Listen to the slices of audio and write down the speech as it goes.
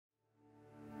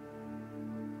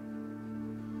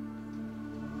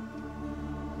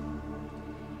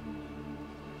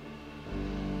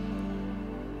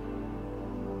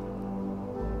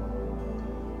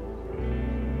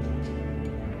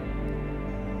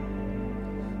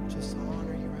just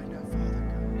honor you right now, Father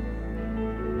God.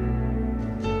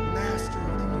 Master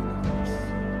of the universe.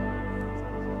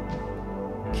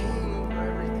 King over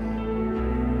everything.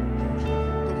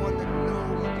 The one that no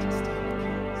one can stand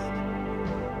against.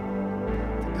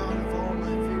 The God of all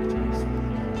my victories, Father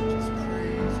God. I just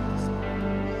praise you this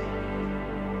morning.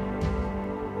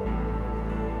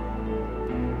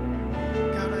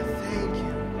 God, I thank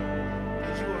you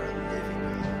that you are a living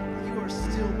God, that you are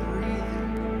still breathing,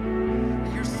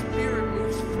 that your spirit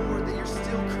moves forward, that you're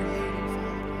still creating,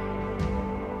 Father God.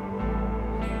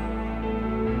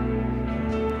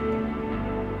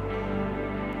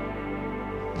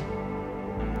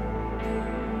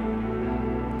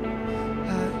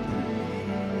 I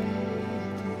breathe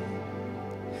in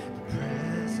the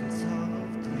presence of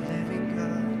the living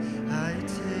God. I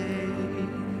take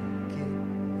in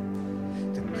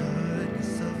the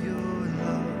goodness of your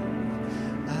love.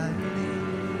 I lean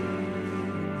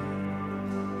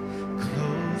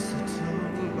closer to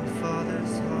my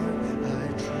Father's heart. I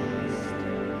trust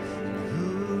in who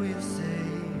you say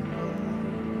you are.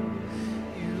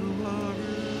 You are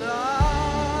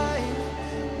alive,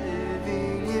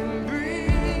 living and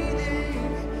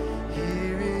breathing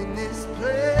here in this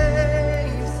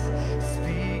place,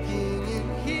 speaking and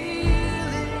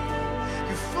healing.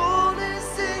 Your fullness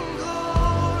and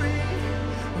glory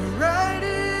are right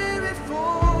here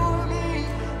before me.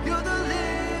 You're the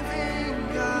living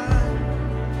God.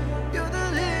 You're the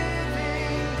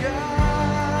living God.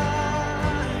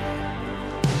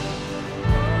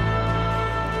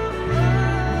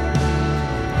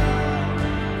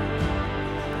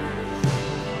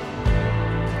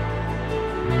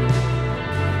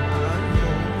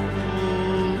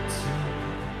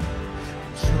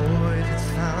 Joy that's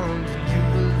found in you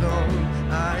alone.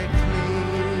 I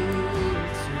cling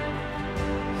to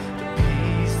the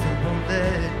peace that won't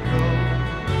let go.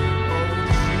 Oh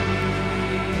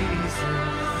Jesus,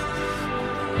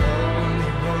 the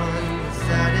only one that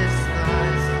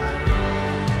satisfies. I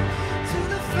run to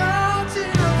the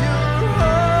fountain of your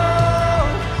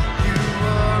hope. You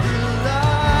are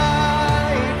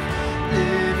alive,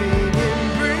 living and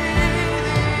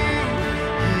breathing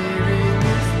here in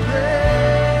this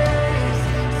place,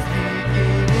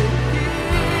 speaking and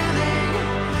healing.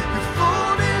 Your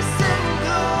fullness and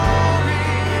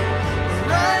glory are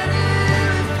right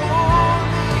here before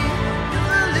me. You're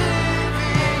the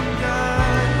living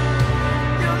God.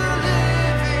 You're the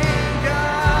living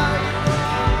God.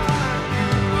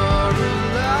 You are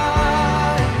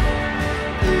alive,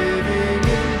 living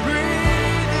and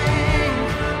breathing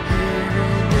here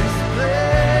in this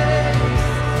place,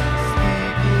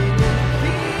 speaking and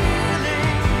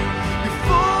healing. Your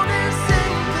fullness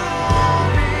and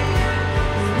glory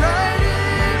are right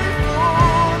here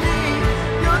before me.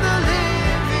 You're the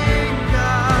living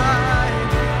God.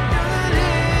 You're the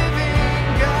living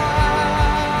God.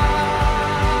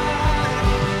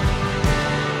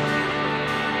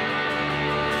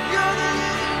 You're the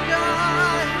living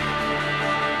God.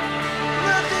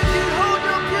 Nothing can hold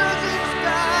your presence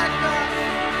back, God.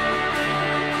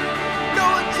 No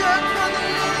attack from the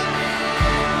enemy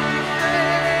will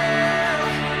fail.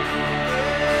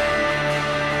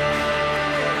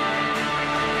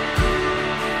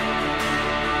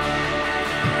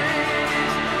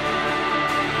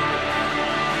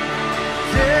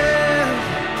 Death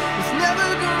is never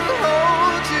gonna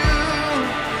hold you,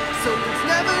 so it's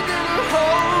never gonna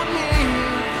hold me.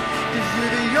 'Cause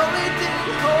you're the only thing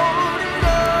holding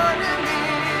on to me.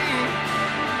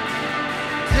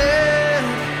 Death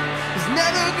is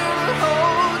never gonna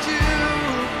hold you,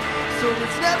 so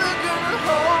it's never gonna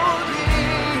hold me.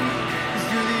 'Cause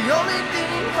you're the only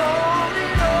thing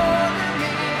holding on to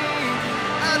me.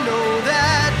 I know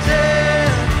that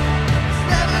death is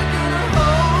never gonna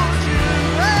hold you.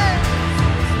 Hey,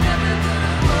 it's never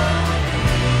gonna hold me.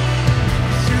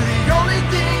 'Cause you're the only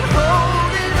thing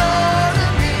holding on to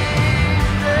me.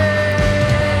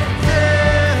 Death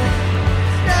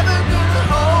is never gonna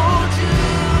hold you.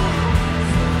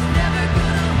 It's never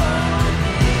gonna hold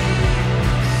me.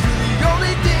 'Cause you're the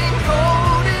only thing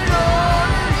holding on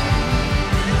to me.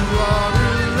 You are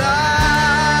alive.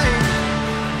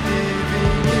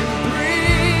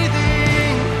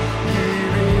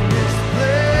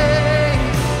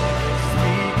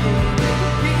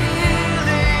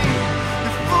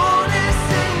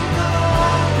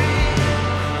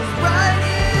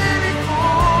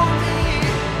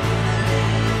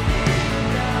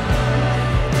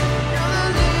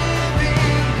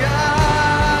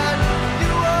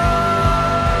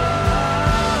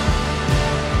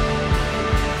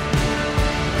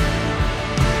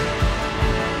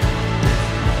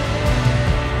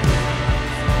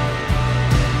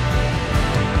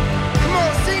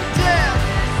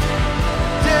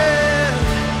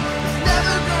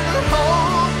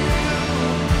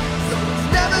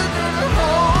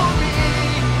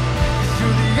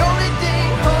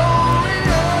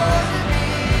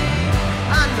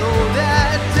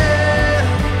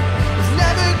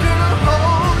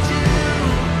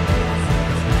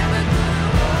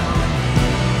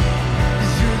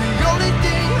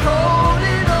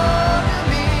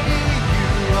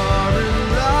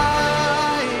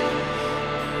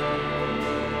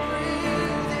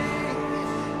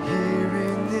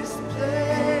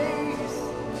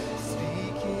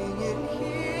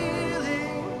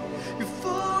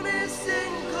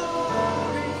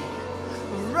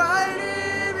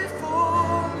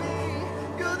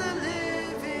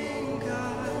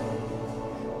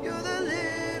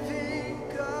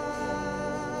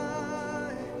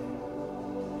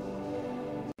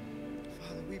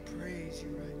 praise you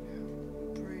right now.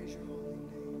 Praise your holy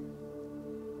name.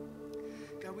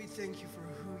 God, we thank you for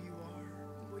who you are,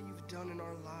 what you've done in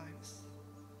our lives.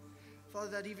 Father,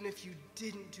 that even if you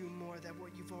didn't do more, that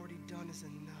what you've already done is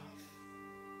enough.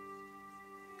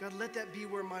 God, let that be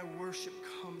where my worship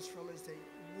comes from, is that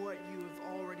what you have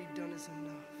already done is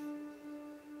enough.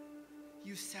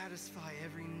 You satisfy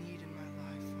every need in my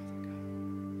life, Father God.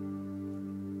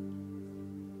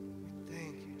 We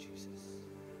thank you, Jesus.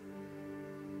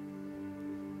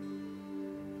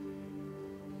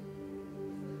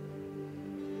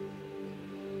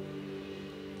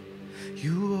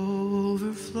 You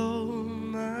overflow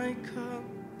my cup.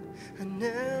 I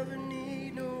never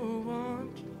need no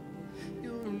want.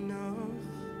 You're enough.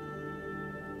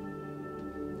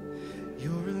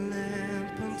 You're a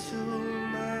lamp unto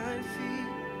my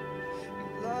feet. You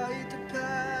light the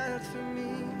path for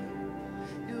me.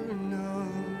 You're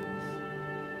enough.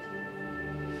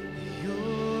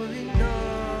 You're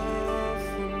enough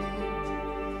for me.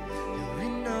 You're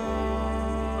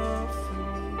enough for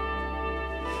me.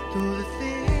 Though the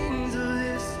things of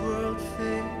this world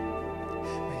fade,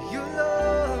 but your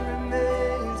love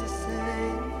remains the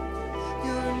same.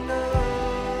 You're enough.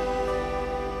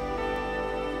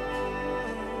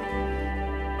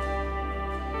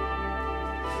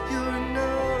 You're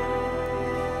enough.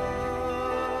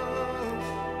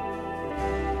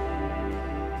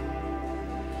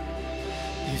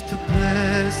 If the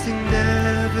blessing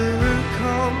never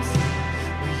comes,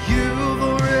 what you've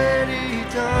already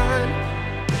done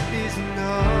is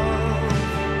enough.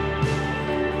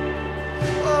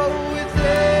 Oh, with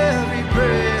every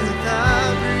breath I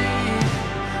breathe,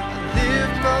 I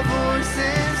lift my voice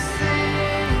and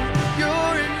sing.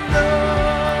 You're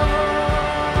enough.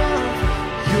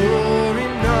 You're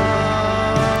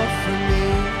enough for me.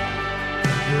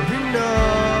 You're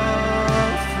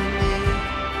enough for me.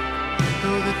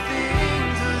 Though the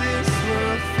things of this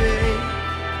world fade,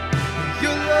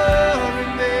 your love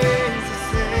remains the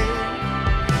same.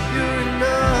 You're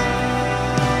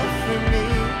enough for me.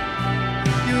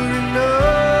 You're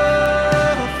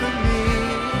enough for me.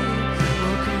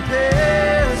 What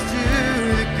compares to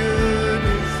the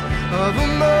goodness of a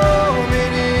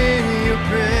moment in your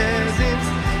presence?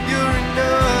 You're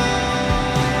enough.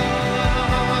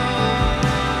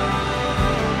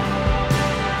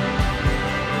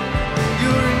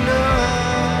 You're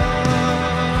enough.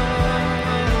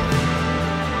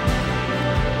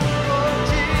 Oh,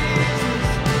 Jesus,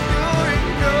 you're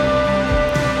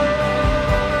enough.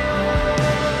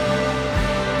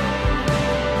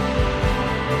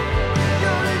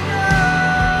 You're enough.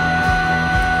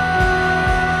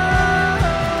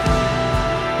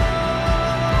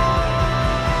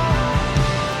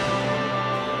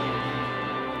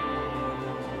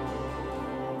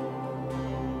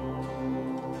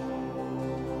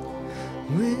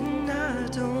 When I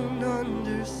don't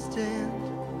understand,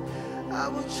 I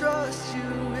will trust you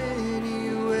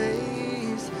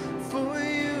anyways. For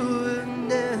you have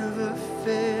never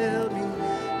failed me.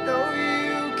 No,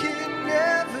 you can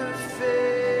never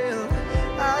fail.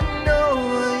 I know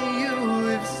what you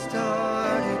have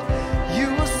started. You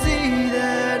will see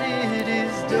that it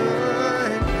is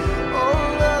done.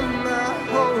 All of my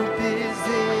hope is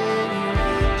in you.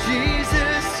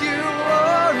 Jesus, you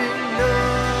are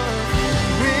enough.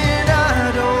 When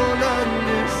I don't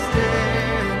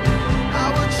understand, I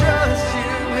will trust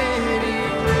you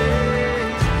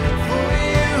anyways. For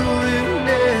you will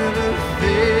never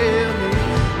fail me.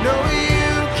 No,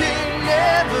 you can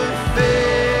never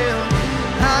fail.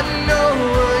 I know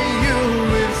what you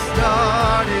have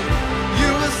started. You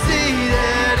will see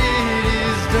that it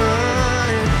is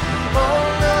done.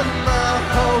 All of my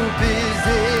hope is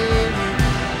in you.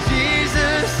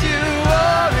 Jesus, you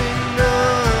are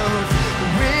enough.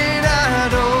 When I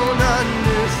don't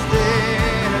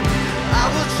understand, I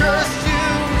will trust you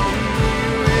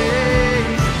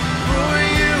anyways. For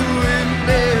you will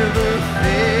never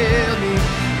fail me.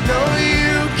 No,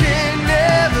 you can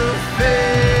never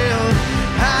fail.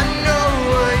 I know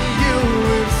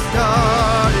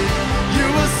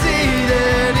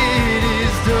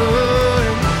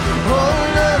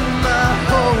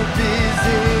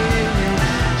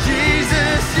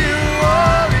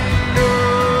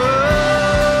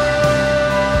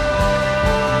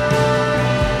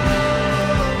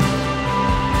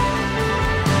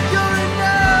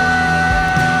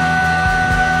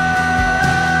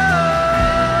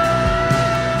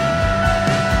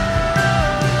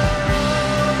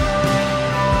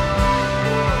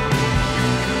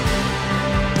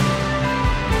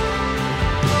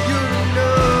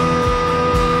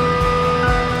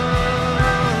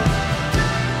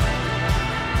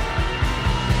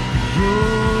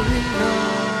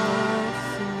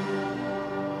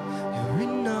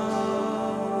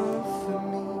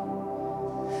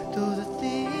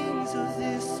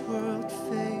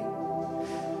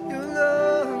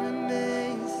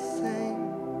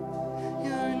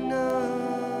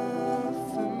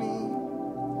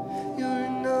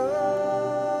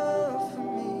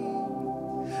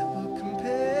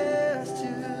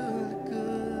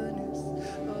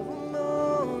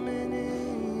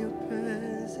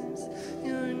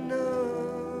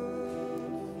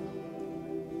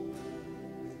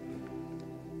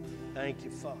Thank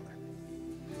you, Father.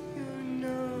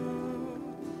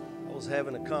 I was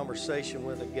having a conversation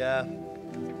with a guy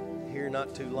here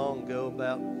not too long ago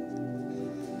about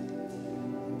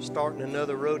starting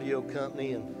another rodeo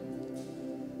company, and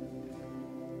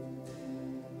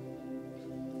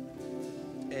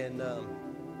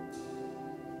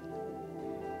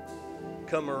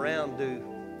come around to,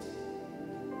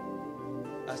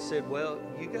 I said, well,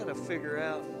 you got to figure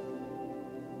out,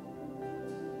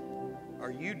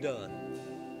 are you done?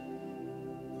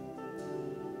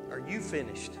 Are you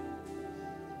finished?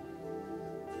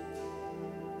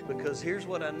 Because here's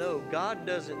what I know, God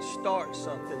doesn't start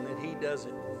something that He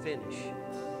doesn't finish.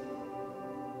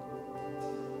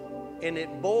 And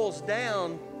it boils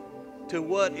down to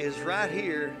what is right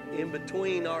here in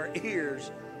between our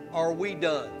ears. Are we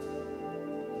done?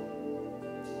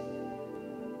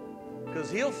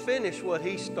 Because He'll finish what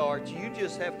He starts. You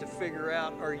just have to figure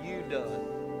out, are you done?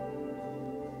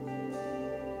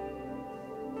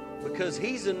 Because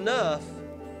He's enough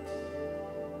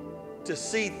to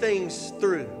see things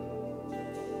through.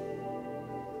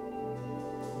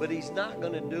 But He's not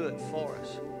going to do it for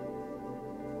us.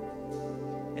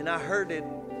 And I heard it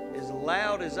as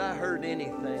loud as I heard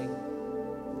anything.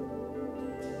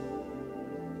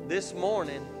 This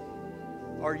morning,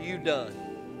 are you done?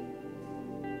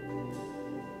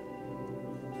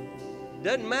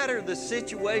 Doesn't matter the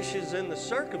situations and the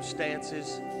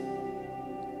circumstances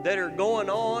that are going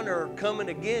on or coming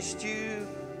against you,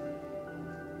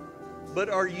 but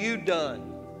are you done?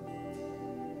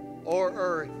 Or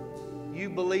are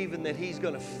you believing that He's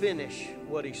going to finish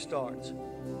what He starts?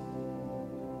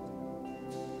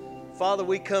 Father,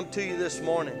 we come to You this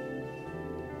morning,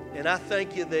 and I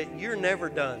thank You that You're never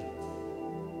done.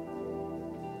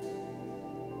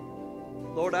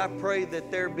 Lord, I pray that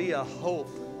there be a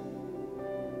hope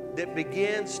that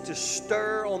begins to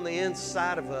stir on the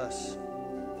inside of us,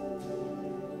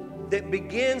 that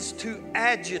begins to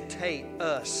agitate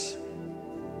us,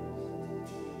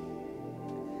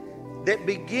 that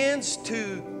begins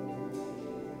to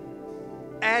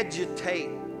agitate,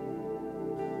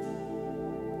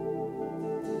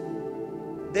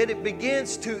 that it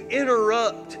begins to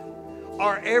interrupt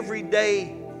our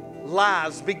everyday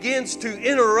lives, begins to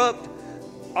interrupt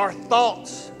our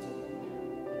thoughts.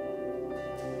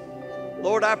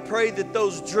 Lord, I pray that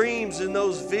those dreams and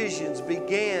those visions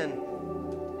began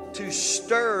to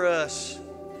stir us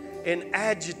and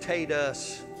agitate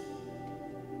us.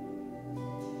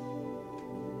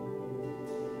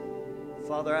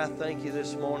 Father, I thank You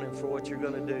this morning for what You're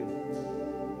going to do.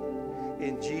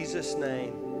 In Jesus'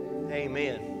 name,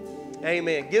 amen.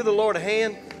 Amen. Give the Lord a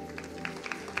hand.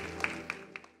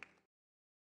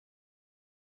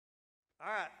 All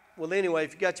right. Well, anyway,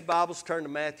 if you got your Bibles, turn to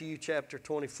Matthew chapter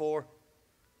 24.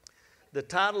 The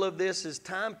title of this is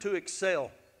Time to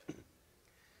Excel.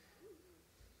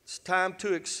 It's time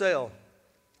to excel.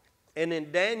 And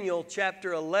in Daniel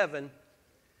chapter 11,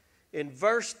 in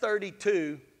verse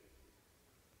 32,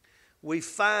 we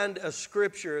find a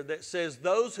scripture that says,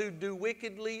 those who do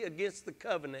wickedly against the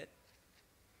covenant,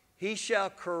 He shall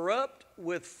corrupt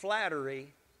with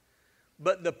flattery,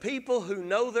 but the people who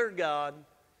know their God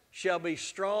shall be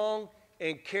strong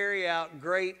and carry out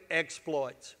great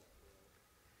exploits.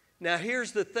 Now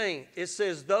here's the thing. It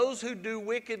says, those who do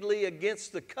wickedly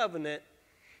against the covenant,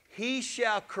 He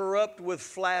shall corrupt with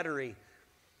flattery.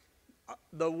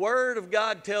 The Word of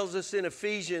God tells us in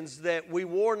Ephesians that we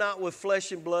war not with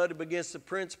flesh and blood, but against the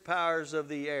prince powers of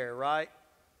the air, right?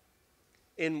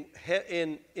 In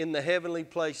the heavenly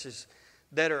places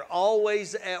that are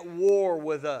always at war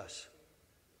with us.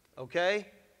 Okay?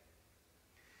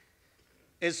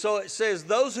 And so it says,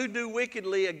 those who do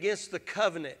wickedly against the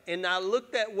covenant. And I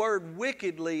looked that word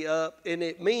wickedly up, and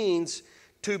it means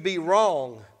to be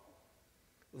wrong,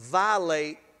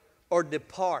 violate, or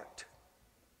depart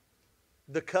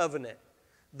the covenant.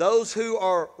 Those who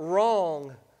are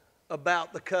wrong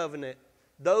about the covenant.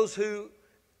 Those who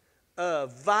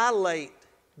violate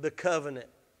the covenant.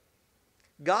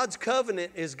 God's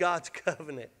covenant is God's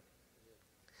covenant.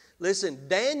 Listen,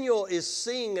 Daniel is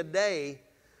seeing a day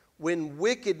when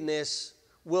wickedness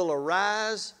will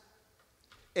arise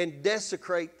and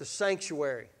desecrate the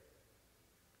sanctuary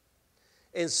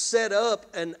and set up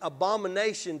an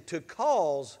abomination to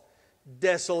cause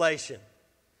desolation.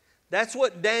 That's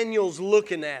what Daniel's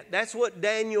looking at. That's what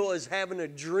Daniel is having a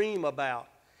dream about.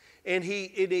 And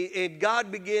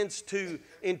God begins to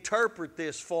interpret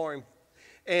this for him.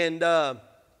 And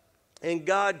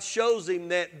God shows him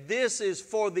that this is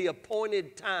for the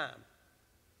appointed time.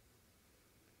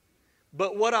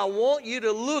 But what I want you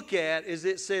to look at is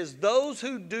it says, those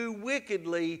who do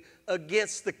wickedly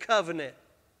against the covenant,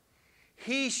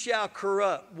 he shall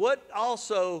corrupt. What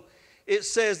also, it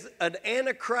says an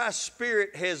Antichrist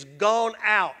spirit has gone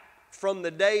out from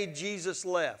the day Jesus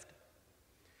left.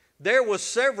 There was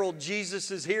several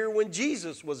Jesuses here when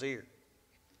Jesus was here.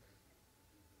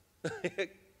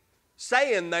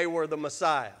 Saying they were the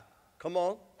Messiah. Come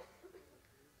on.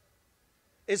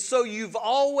 And so you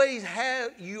always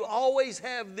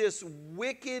have this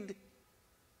wicked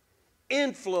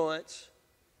influence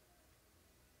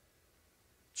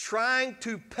trying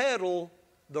to peddle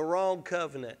the wrong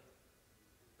covenant.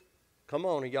 Come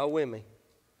on, are y'all with me?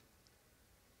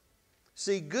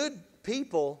 See, good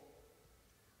people,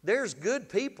 there's good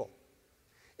people.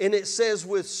 And it says,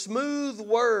 with smooth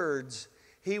words,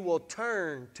 he will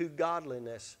turn to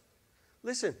godliness.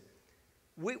 Listen,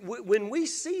 when we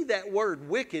see that word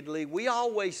wickedly, we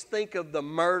always think of the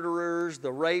murderers,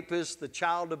 the rapists, the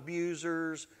child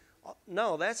abusers.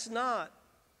 No, that's not.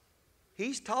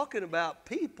 He's talking about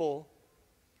people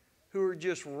who are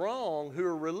just wrong, who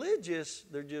are religious,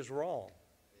 they're just wrong.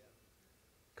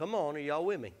 Come on, are y'all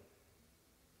with me?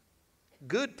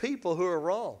 Good people who are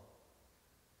wrong.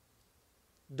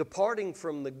 Departing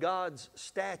from the God's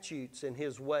statutes and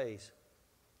his ways.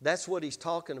 That's what he's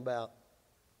talking about.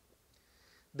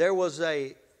 There was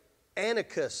a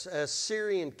Antiochus, a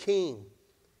Syrian king.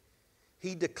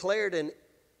 He declared an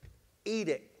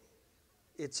edict.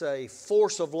 It's a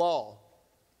force of law.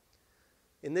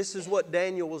 And this is what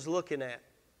Daniel was looking at.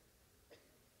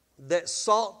 That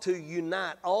sought to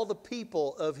unite all the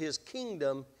people of his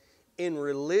kingdom in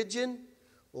religion,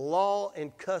 law,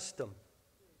 and custom.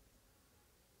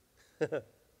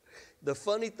 The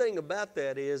funny thing about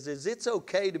that is it's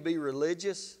okay to be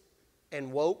religious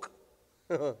and woke,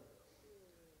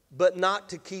 but not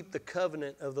to keep the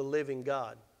covenant of the living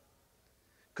God.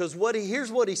 Because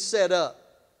here's what he set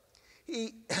up.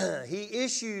 He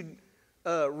issued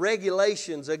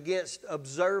regulations against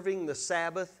observing the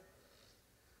Sabbath,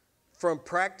 from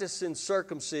practicing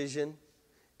circumcision,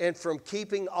 and from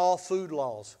keeping all food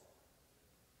laws.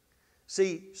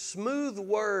 See, smooth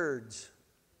words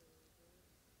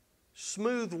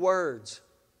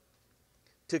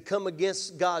to come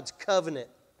against God's covenant.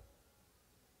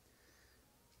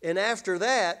 And after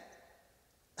that,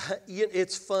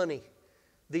 it's funny,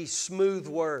 these smooth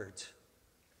words.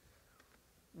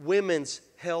 Women's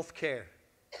health care.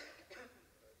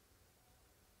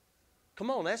 Come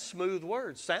on, that's smooth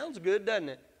words. Sounds good, doesn't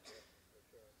it?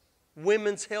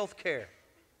 Women's health care.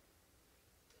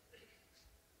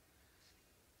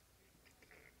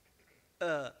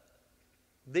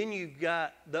 Then you've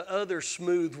got the other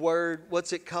smooth word.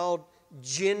 What's it called?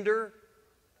 Gender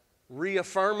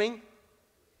reaffirming.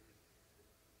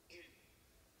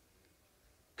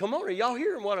 Come on, are y'all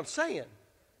hearing what I'm saying?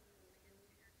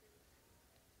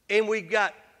 And we've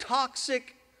got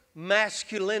toxic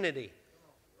masculinity.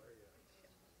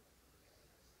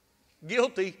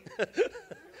 Guilty.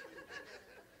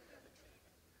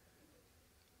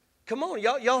 Come on,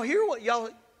 y'all hear what y'all...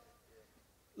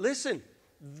 Listen,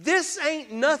 this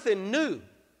ain't nothing new.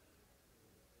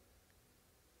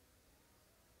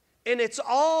 And it's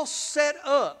all set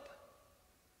up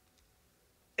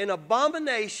an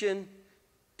abomination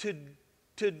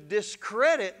to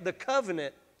discredit the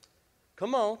covenant.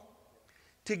 Come on.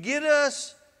 To get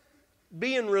us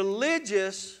being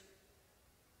religious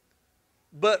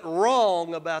but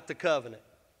wrong about the covenant.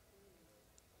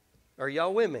 Are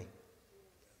y'all with me?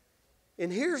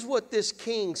 And here's what this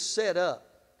king set up.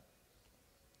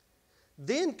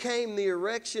 Then came the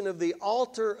erection of the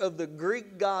altar of the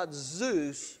Greek god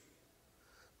Zeus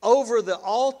over the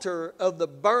altar of the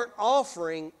burnt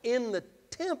offering in the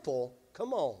temple.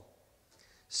 Come on.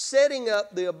 Setting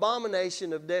up the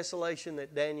abomination of desolation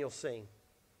that Daniel seen.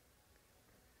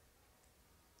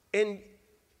 And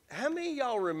how many of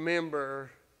y'all remember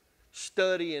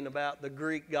studying about the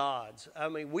Greek gods? I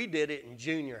mean, we did it in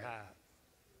junior high.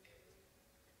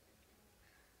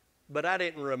 But I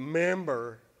didn't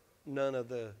remember none of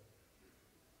the...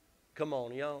 Come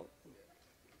on, y'all.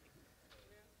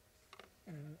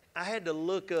 I had to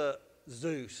look up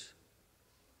Zeus.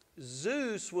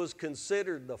 Zeus was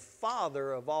considered the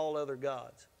father of all other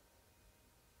gods.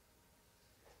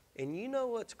 And you know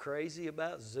what's crazy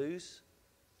about Zeus?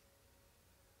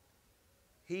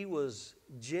 He was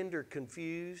gender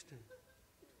confused.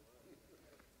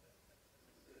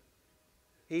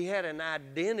 He had an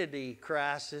identity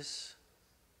crisis.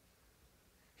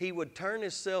 He would turn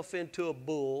himself into a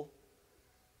bull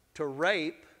to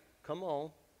rape. Come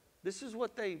on. This is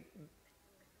what they...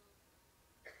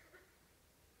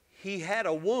 He had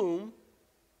a womb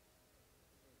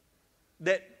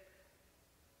that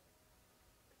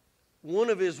one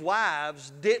of his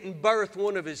wives didn't birth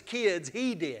one of his kids,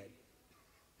 he did.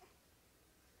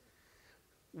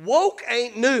 Woke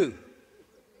ain't new.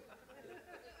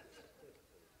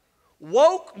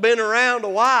 Woke been around a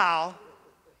while.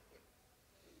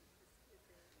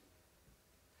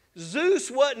 Zeus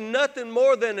wasn't nothing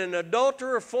more than an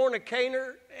adulterer,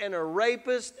 fornicator, and a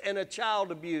rapist and a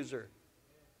child abuser.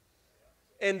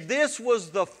 And this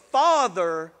was the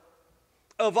father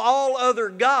of all other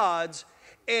gods.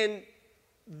 And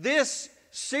this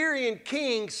Syrian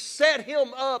king set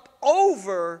him up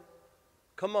over,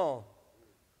 come on,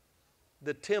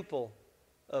 the temple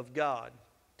of God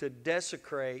to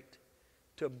desecrate,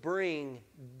 to bring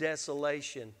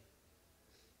desolation.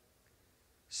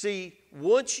 See,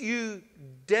 once you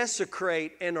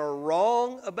desecrate and are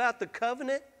wrong about the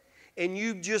covenant and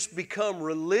you just become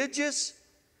religious,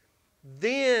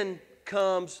 then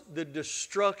comes the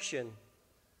destruction.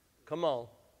 Come on.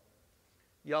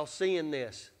 Y'all seeing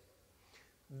this?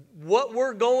 What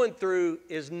we're going through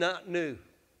is not new.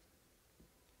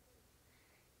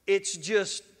 It's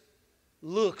just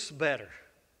looks better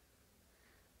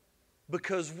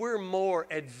because we're more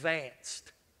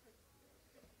advanced.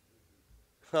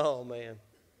 Oh, man.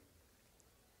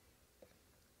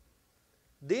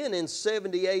 Then in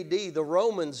 70 AD, the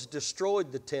Romans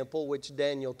destroyed the temple, which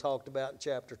Daniel talked about in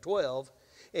chapter 12.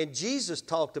 And Jesus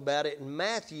talked about it in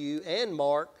Matthew and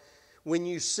Mark. When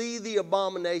you see the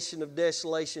abomination of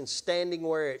desolation standing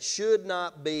where it should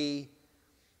not be.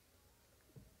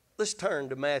 Let's turn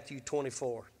to Matthew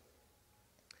 24.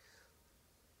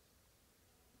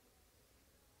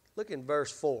 Look in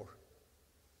verse 4.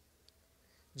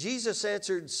 Jesus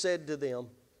answered and said to them,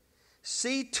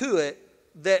 "See to it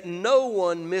that no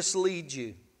one misleads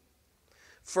you.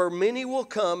 For many will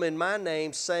come in my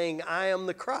name, saying, 'I am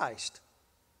the Christ,'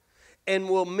 and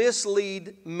will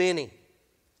mislead many.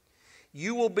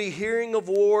 You will be hearing of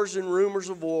wars and rumors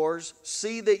of wars.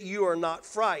 See that you are not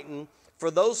frightened, for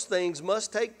those things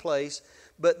must take place,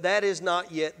 but that is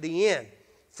not yet the end.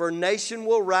 For nation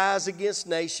will rise against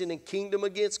nation and kingdom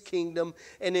against kingdom,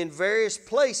 and in various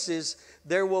places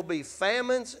there will be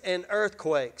famines and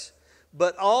earthquakes.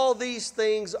 But all these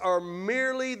things are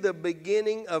merely the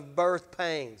beginning of birth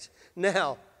pains."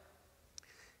 Now,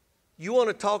 you want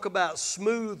to talk about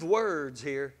smooth words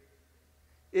here.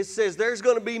 It says there's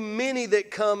going to be many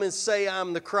that come and say,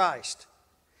 "I'm the Christ."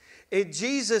 And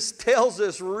Jesus tells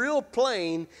us real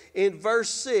plain in verse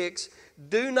 6,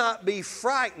 do not be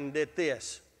frightened at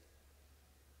this.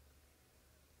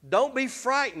 Don't be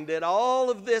frightened at all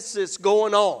of this that's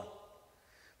going on.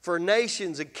 For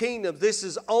nations and kingdoms, this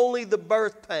is only the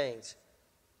birth pains.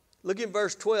 Look in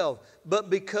verse 12. But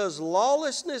because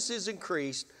lawlessness is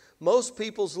increased, most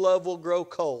people's love will grow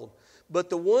cold.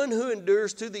 But the one who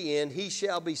endures to the end, he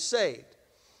shall be saved.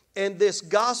 And this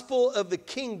gospel of the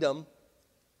kingdom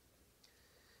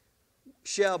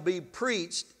shall be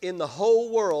preached in the whole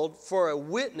world for a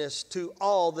witness to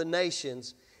all the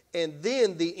nations, and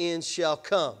then the end shall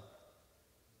come.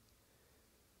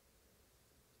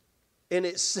 And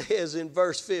it says in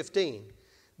verse 15,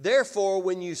 "Therefore,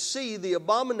 when you see the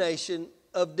abomination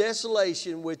of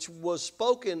desolation which was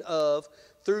spoken of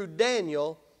through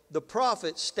Daniel the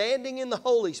prophet standing in the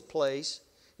holy place,"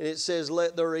 and it says,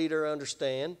 "Let the reader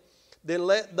understand, then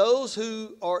let those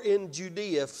who are in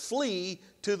Judea flee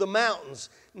to the mountains."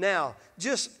 Now,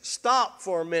 just stop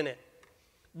for a minute,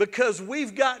 because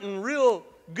we've gotten real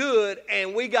good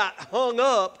and we got hung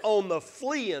up on the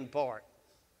fleeing part.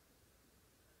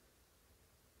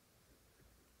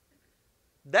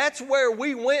 That's where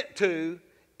we went to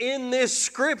in this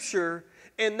scripture,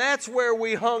 and that's where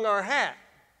we hung our hat.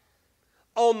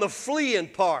 On the fleeing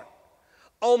part,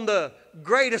 on the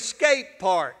great escape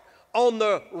part, on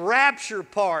the rapture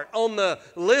part, on the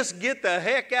let's get the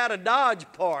heck out of Dodge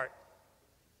part.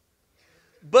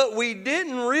 But we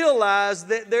didn't realize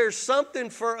that there's something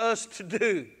for us to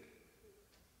do.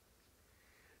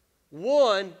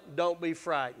 One, don't be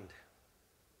frightened.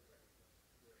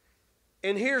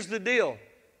 And here's the deal.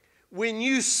 When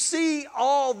you see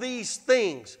all these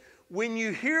things, when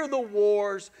you hear the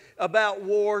wars,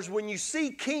 when you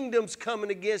see kingdoms coming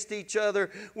against each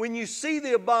other, when you see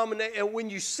the abomination, and when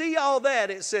you see all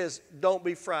that, it says, don't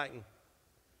be frightened.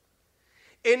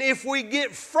 And if we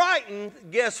get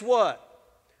frightened, guess what?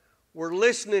 We're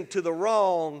listening to the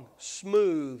wrong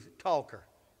smooth talker.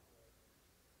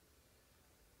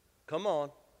 Come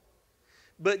on.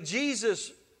 But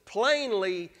Jesus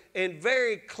plainly and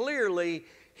very clearly,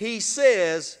 he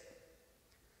says,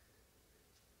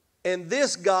 "And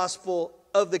this gospel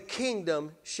of the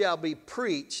kingdom shall be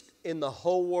preached in the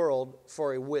whole world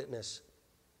for a witness."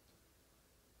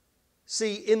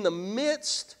 See, in the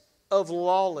midst of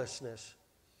lawlessness,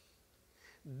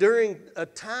 during a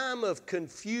time of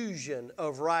confusion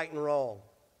of right and wrong.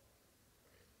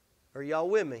 Are y'all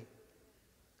with me?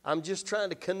 I'm just trying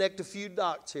to connect a few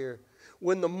dots here.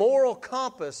 When the moral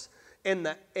compass and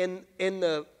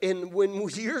when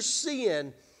you're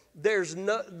seeing there's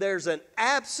an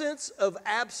absence of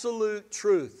absolute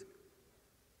truth.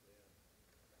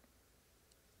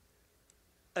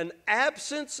 An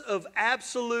absence of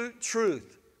absolute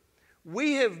truth.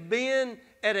 We have been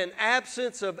at an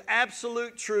absence of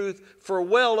absolute truth for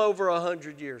well over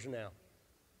 100 years now.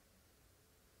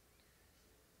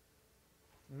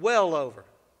 Well over.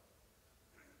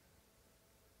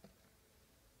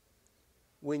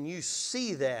 When you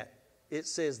see that, it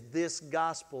says, this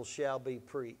gospel shall be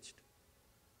preached.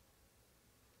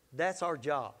 That's our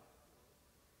job,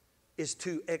 is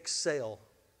to excel,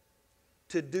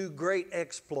 to do great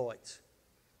exploits.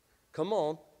 Come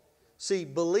on. See,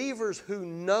 believers who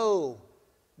know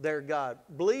their God,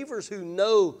 believers who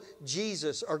know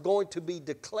Jesus are going to be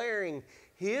declaring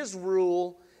His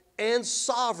rule and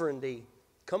sovereignty.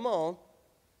 Come on.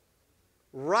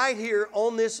 Right here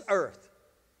on this earth,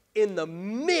 in the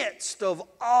midst of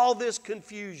all this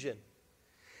confusion.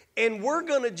 And we're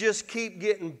going to just keep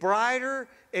getting brighter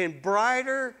and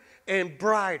brighter and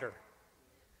brighter.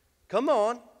 Come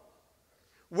on.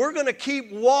 We're going to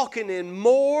keep walking in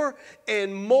more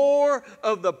and more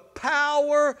of the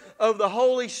power of the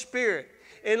Holy Spirit.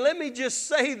 And let me just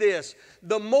say this.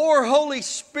 The more Holy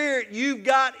Spirit you've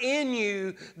got in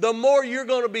you, the more you're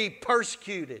going to be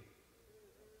persecuted,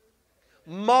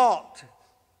 mocked.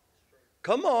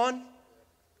 Come on.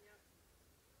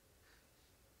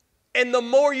 And the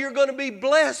more you're going to be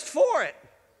blessed for it.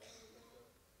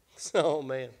 Oh,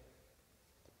 man.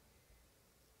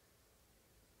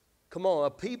 Come on, a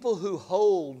people who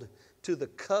hold to the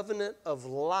covenant of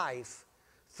life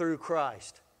through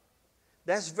Christ.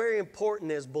 That's very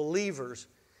important as believers,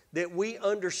 that we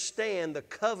understand the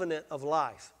covenant of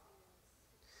life.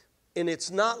 And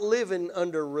it's not living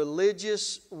under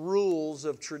religious rules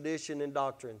of tradition and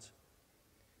doctrines.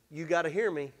 You got to hear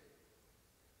me.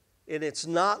 And it's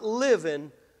not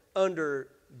living under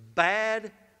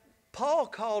bad, Paul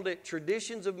called it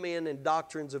traditions of men and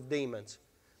doctrines of demons.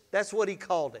 That's what he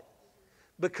called it.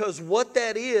 Because what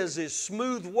that is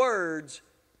smooth words,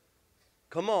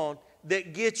 come on,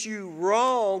 that get you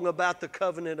wrong about the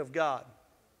covenant of God.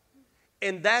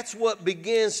 And that's what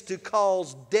begins to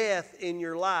cause death in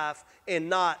your life and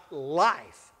not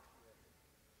life.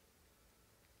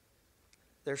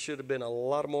 There should have been a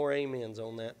lot more amens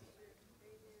on that.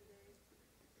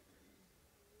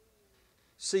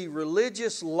 See,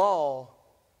 religious law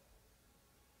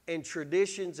and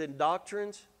traditions and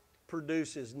doctrines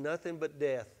produces nothing but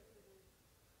death.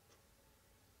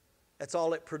 That's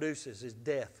all it produces is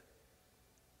death.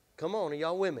 Come on, are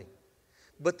y'all with me?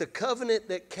 But the covenant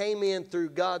that came in through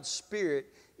God's Spirit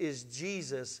is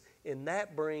Jesus, and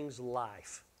that brings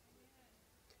life.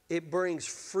 It brings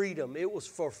freedom. It was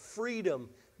for freedom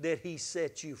that He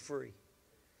set you free.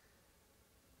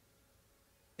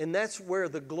 And that's where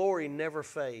the glory never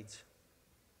fades.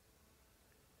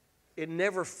 It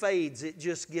never fades. It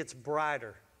just gets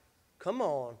brighter. Come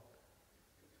on.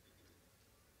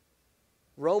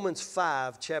 Romans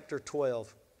 5, chapter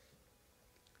 12.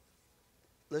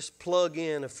 Let's plug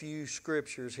in a few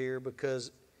scriptures here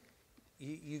because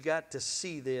you got to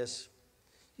see this.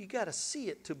 You got to see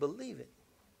it to believe it.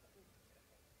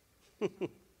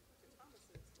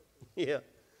 Yeah.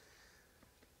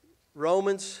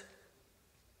 Romans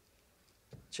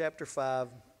chapter 5,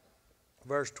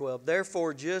 verse 12.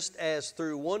 Therefore, just as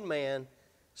through one man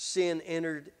sin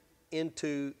entered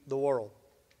into the world,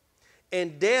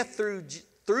 and death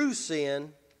through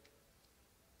sin,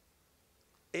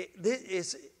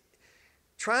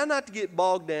 try not to get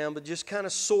bogged down, but just kind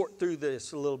of sort through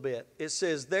this a little bit. It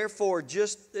says, therefore,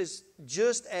 just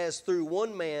as through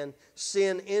one man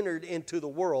sin entered into the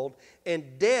world,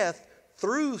 and death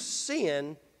through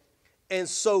sin, and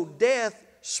so death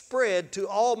spread to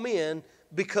all men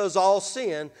because all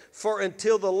sin. For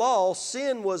until the law,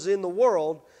 sin was in the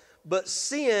world, but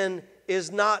sin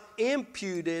is not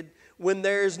imputed when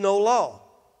there is no law.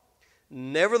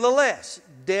 Nevertheless,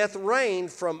 death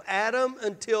reigned from Adam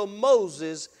until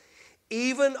Moses,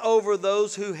 even over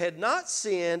those who had not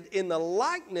sinned, in the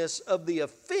likeness of the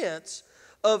offense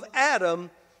of Adam,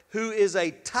 who is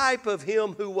a type of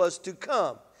him who was to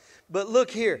come. But look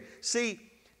here. See,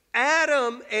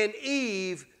 Adam and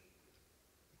Eve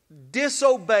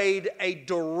disobeyed a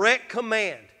direct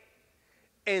command,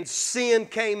 and sin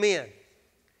came in.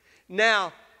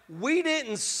 Now, we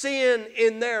didn't sin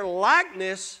in their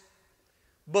likeness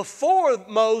before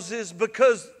Moses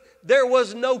because there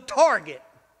was no target.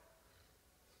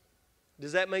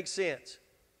 Does that make sense?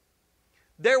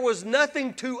 There was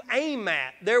nothing to aim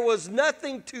at. There was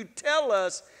nothing to tell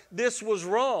us this was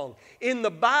wrong. In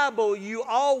the Bible, you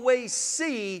always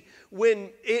see when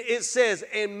it says,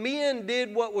 and men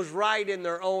did what was right in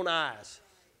their own eyes.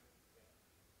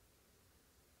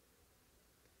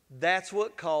 That's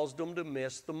what caused them to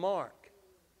miss the mark.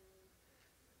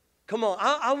 Come on,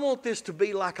 I want this to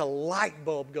be like a light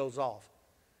bulb goes off.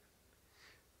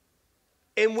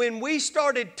 And when we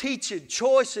started teaching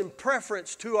choice and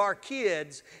preference to our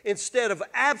kids instead of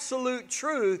absolute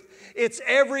truth, it's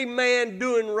every man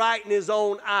doing right in his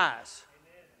own eyes.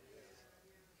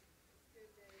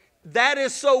 That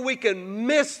is so we can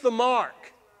miss the mark.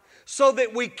 So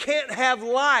that we can't have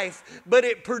life, but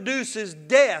it produces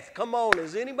death. Come on,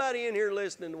 is anybody in here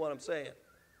listening to what I'm saying?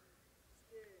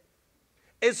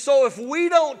 And so if we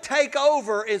don't take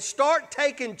over and start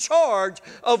taking charge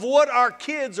of what our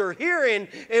kids are hearing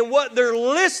and what they're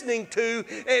listening to,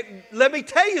 let me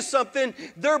tell you something,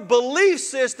 their belief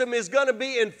system is going to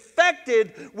be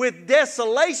infected with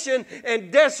desolation and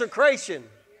desecration.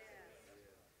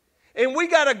 And we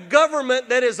got a government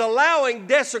that is allowing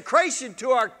desecration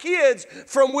to our kids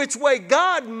from which way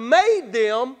God made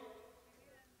them.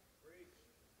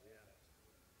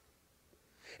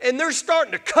 And they're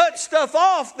starting to cut stuff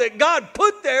off that God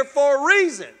put there for a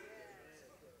reason.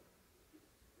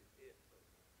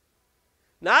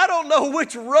 Now, I don't know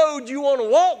which road you want to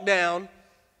walk down,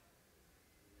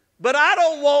 but I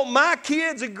don't want my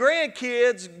kids and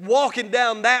grandkids walking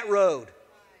down that road.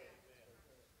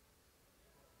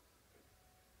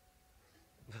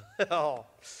 Oh.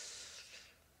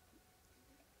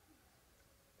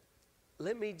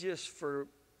 Let me just, for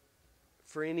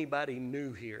anybody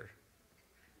new here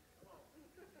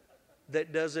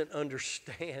that doesn't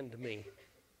understand me,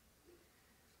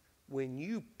 when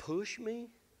you push me,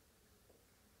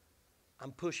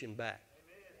 I'm pushing back.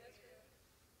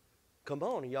 Come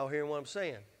on, are y'all hearing what I'm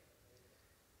saying?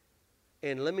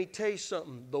 And let me tell you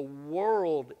something, the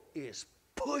world is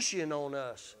pushing on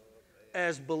us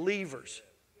as believers.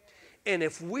 And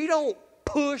if we don't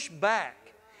push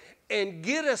back and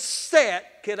get a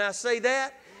set, can I say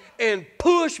that? And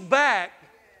push back,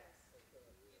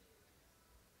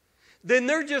 then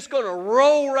they're just going to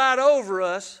roll right over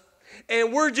us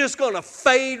and we're just going to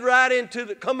fade right into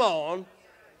the, come on.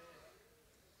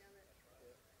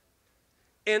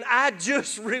 And I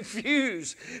just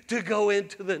refuse to go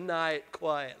into the night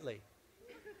quietly.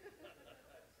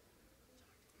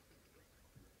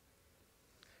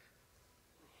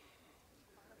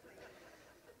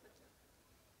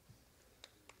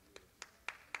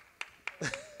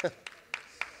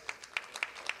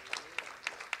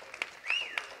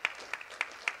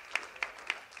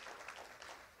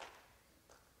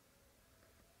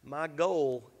 My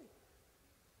goal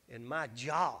and my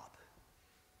job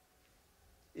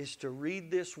is to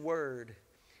read this word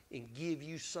and give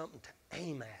you something to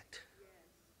aim at.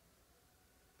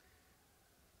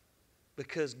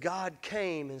 Because God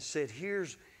came and said,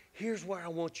 here's where I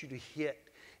want you to hit.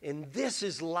 And this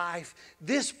is life.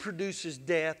 This produces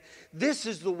death. This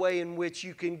is the way in which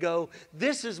you can go.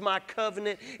 This is my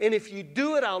covenant. And if you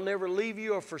do it, I'll never leave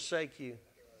you or forsake you.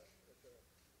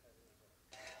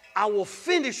 I will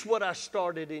finish what I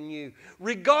started in you.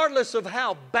 Regardless of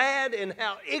how bad and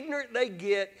how ignorant they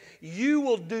get, you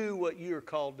will do what you're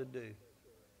called to do.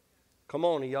 Come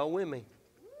on, are y'all with me?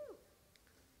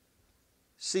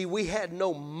 See, we had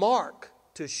no mark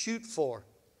to shoot for.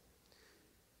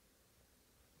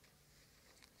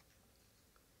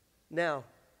 Now,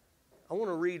 I want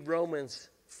to read Romans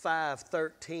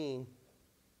 5:13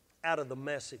 out of the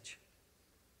Message.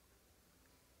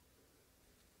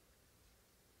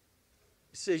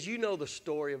 It says, you know the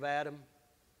story of Adam.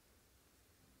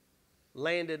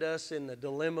 Landed us in the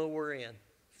dilemma we're in.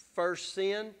 First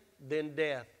sin, then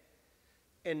death.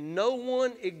 And no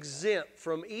one exempt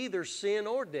from either sin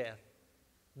or death.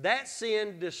 That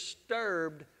sin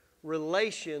disturbed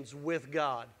relations with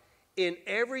God. In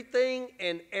everything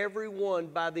and everyone,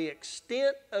 by the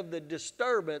extent of the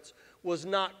disturbance, was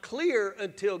not clear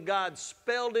until God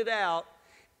spelled it out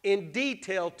in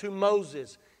detail to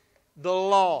Moses. The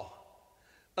law.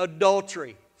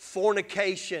 Adultery,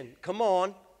 fornication, come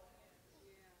on.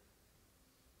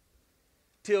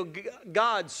 Till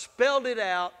God spelled it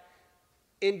out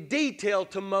in detail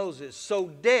to Moses. So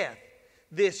death,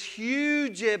 this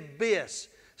huge abyss,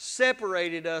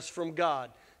 separated us from God,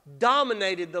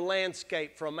 dominated the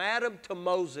landscape from Adam to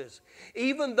Moses.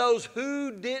 Even those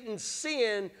who didn't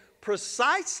sin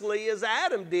precisely as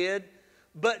Adam did,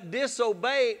 but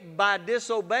by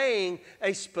disobeying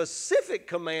a specific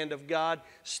command of God,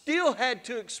 still had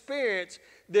to experience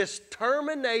this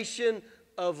termination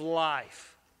of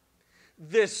life,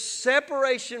 this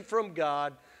separation from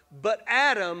God. But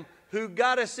Adam, who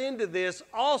got us into this,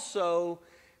 also,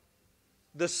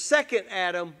 the second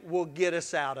Adam will get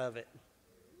us out of it.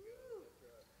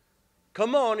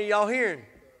 Come on, are y'all hearing?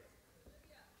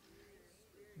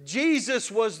 Jesus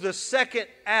was the second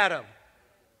Adam.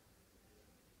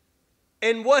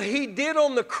 And what he did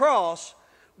on the cross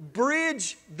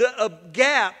bridged the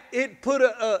gap. It put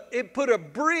a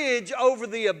bridge over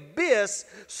the abyss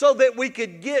so that we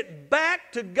could get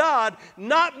back to God,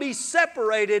 not be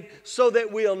separated, so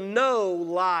that we'll know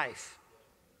life.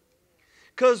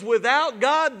 Because without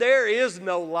God, there is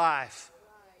no life.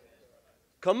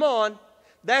 Come on.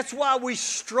 That's why we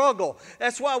struggle.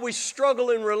 That's why we struggle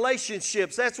in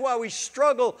relationships. That's why we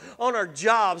struggle on our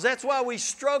jobs. That's why we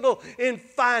struggle in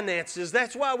finances.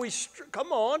 That's why we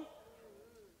come on.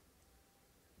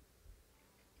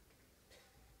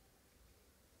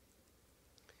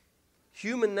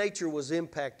 Human nature was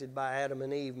impacted by Adam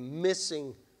and Eve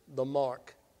missing the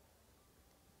mark.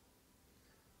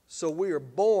 So we are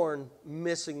born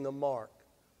missing the mark.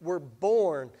 We're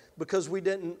born because we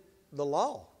didn't, the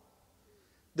law.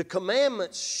 The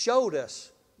commandments showed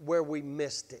us where we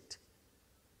missed it.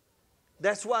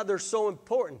 That's why they're so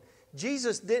important.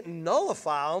 Jesus didn't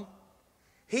nullify them.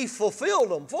 He fulfilled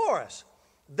them for us.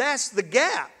 That's the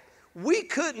gap. We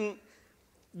couldn't,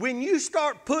 when you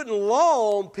start putting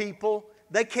law on people,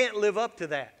 they can't live up to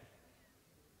that.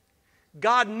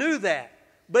 God knew that,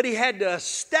 but He had to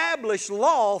establish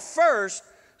law first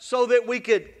so that we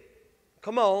could,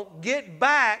 come on, get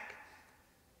back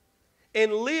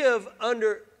and live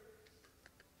under.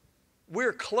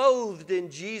 We're clothed in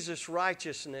Jesus'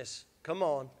 righteousness. Come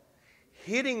on.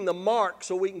 Hitting the mark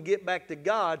so we can get back to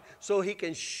God, so He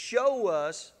can show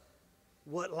us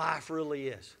what life really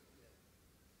is.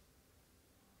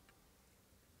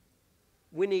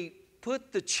 When He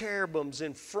put the cherubims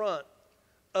in front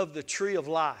of the tree of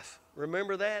life,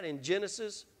 remember that in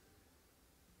Genesis?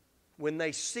 When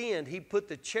they sinned, He put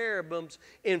the cherubims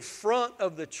in front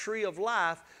of the tree of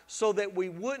life so that we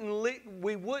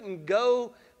wouldn't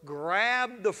go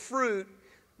grab the fruit.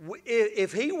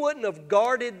 If He wouldn't have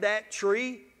guarded that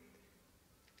tree,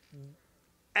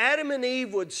 Adam and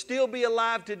Eve would still be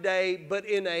alive today, but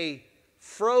in a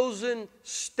frozen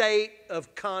state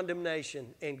of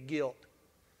condemnation and guilt.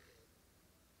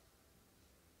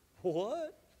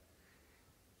 What?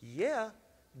 Yeah,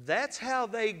 that's how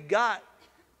they got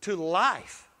to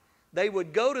life. They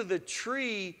would go to the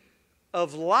tree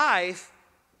of life,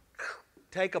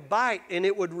 take a bite, and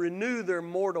it would renew their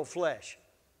mortal flesh.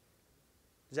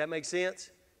 Does that make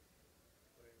sense?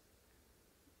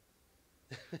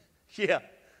 Yeah.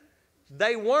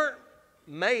 They weren't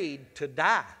made to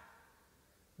die.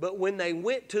 But when they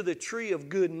went to the tree of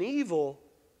good and evil,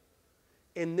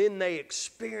 and then they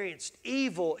experienced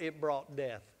evil, it brought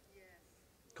death.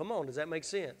 Come on, does that make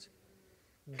sense?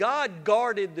 God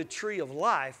guarded the tree of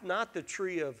life, not the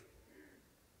tree of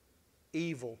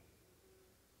evil,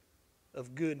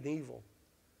 of good and evil.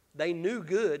 They knew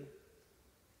good,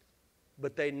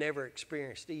 but they never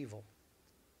experienced evil.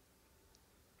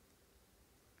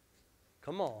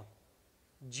 Come on.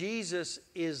 Jesus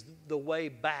is the way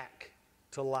back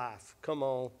to life. Come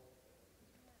on.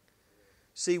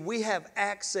 See, we have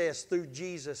access through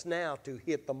Jesus now to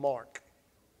hit the mark.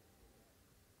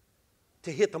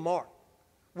 To hit the mark.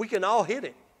 We can all hit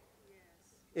it.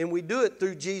 And we do it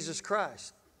through Jesus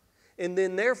Christ. And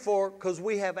then therefore, because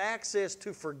we have access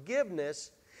to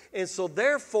forgiveness, and so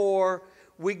therefore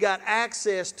we got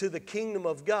access to the kingdom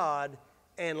of God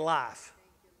and life.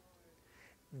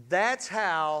 That's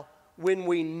how, when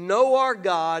we know our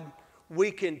God,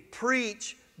 we can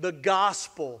preach the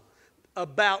gospel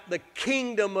about the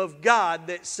kingdom of God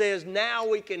that says now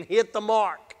we can hit the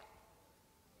mark.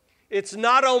 It's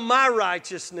not on my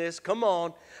righteousness. Come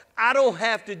on. I don't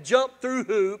have to jump through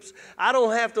hoops. I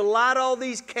don't have to light all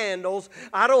these candles.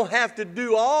 I don't have to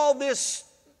do all this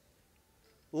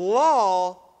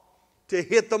law to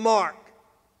hit the mark.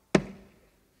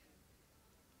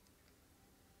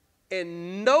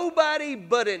 And nobody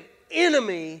but an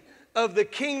enemy of the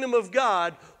kingdom of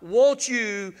God wants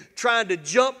you trying to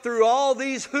jump through all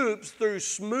these hoops through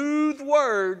smooth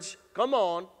words. Come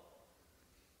on.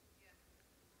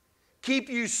 Keep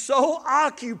you so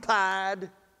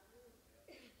occupied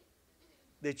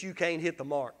that you can't hit the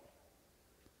mark.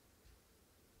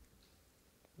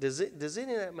 Does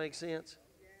any of that make sense?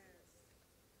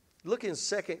 Look in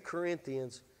 2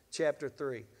 Corinthians chapter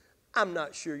 3. I'm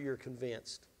not sure you're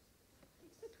convinced.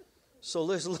 So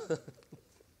let's look.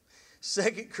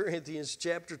 2 Corinthians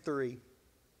chapter 3,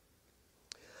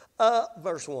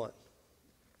 verse 1.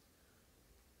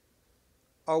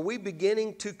 Are we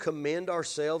beginning to commend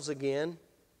ourselves again?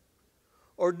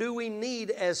 Or do we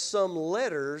need as some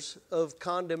letters of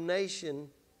condemnation,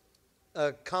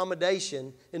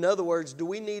 accommodation? In other words, do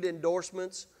we need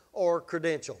endorsements or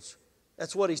credentials?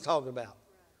 That's what he's talking about.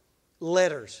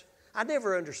 Letters. I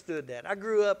never understood that. I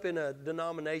grew up in a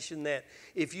denomination that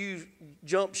if you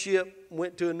jumped ship,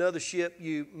 went to another ship,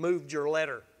 you moved your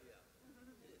letter.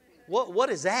 What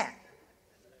is that?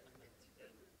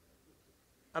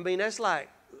 I mean, that's like...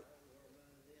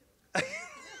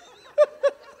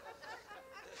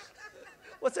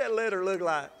 What's that letter look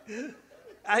like?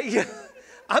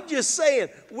 I'm just saying,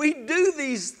 we do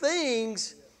these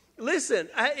things. Listen,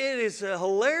 it is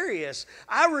hilarious.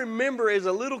 I remember as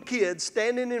a little kid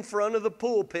standing in front of the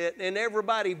pulpit and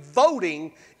everybody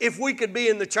voting if we could be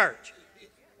in the church.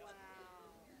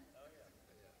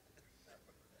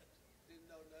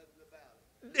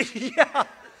 Yeah,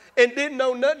 and didn't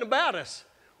know nothing about us.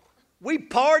 We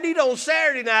partied on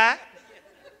Saturday night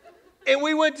and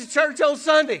we went to church on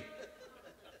Sunday.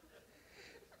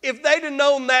 If they'd have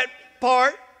known that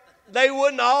part, they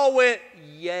wouldn't all went,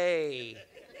 yay.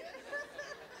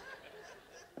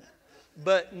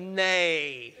 But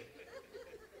nay.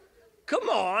 Come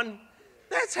on.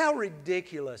 That's how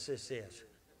ridiculous this is.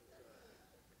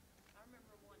 I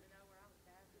remember wanting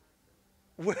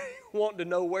to know where Wanting to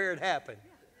know where it happened.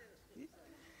 it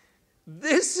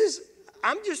happened.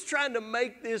 I'm just trying to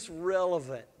make this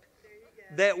relevant.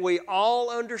 That we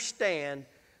all understand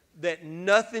that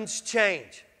nothing's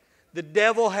changed. The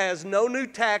devil has no new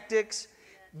tactics,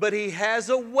 but he has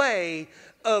a way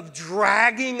of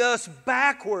dragging us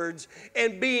backwards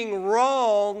and being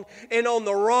wrong and on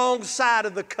the wrong side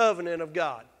of the covenant of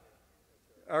God.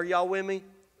 Are y'all with me?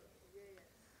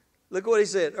 Look what he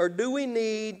said. Or do we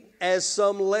need as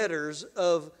some letters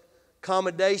of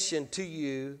commendation to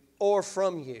you or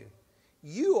from you?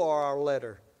 You are our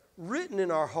letter, written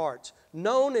in our hearts,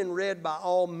 known and read by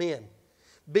all men,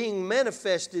 being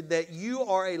manifested that you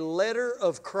are a letter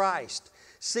of Christ.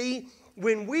 See,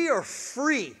 when we are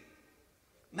free,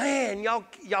 man,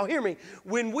 y'all hear me?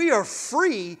 When we are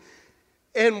free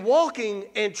and walking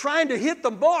and trying to hit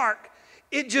the mark,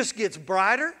 it just gets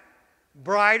brighter,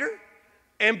 brighter,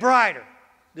 and brighter.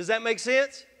 Does that make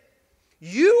sense?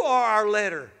 You are our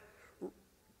letter.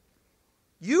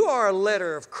 You are a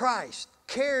letter of Christ,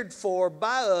 cared for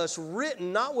by us,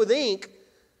 written not with ink,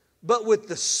 but with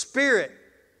the Spirit.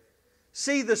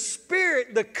 See, the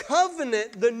Spirit, the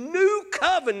covenant, the new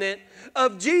covenant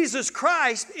of Jesus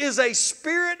Christ is a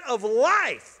spirit of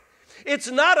life. It's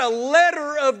not a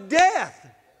letter of death.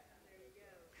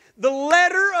 The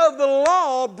letter of the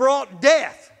law brought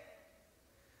death,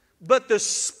 but the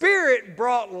Spirit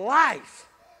brought life.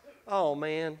 Oh,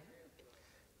 man.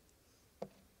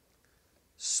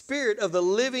 Spirit of the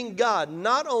living God,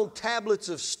 not on tablets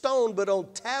of stone, but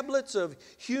on tablets of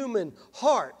human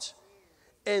hearts.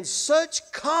 And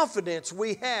such confidence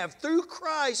we have through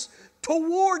Christ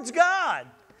towards God,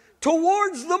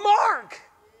 towards the mark.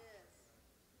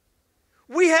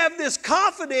 We have this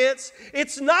confidence.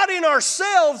 It's not in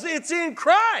ourselves, it's in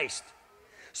Christ.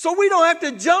 So we don't have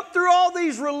to jump through all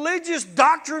these religious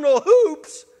doctrinal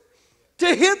hoops to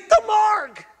hit the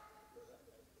mark.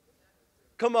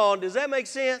 Come on, does that make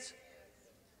sense?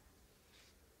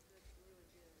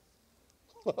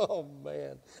 Oh,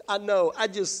 man. I know. I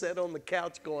just sat on the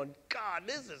couch going, God,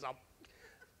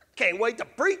 can't wait to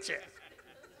preach it.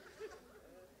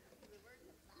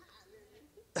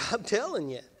 I'm telling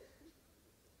you.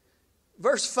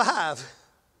 Verse 5.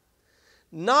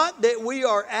 Not that we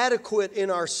are adequate in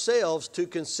ourselves to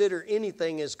consider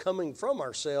anything as coming from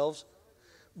ourselves,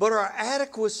 but our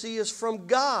adequacy is from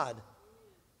God.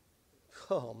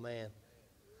 Oh, man.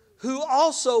 Who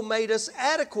also made us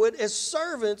adequate as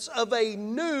servants of a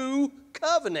new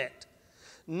covenant.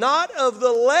 Not of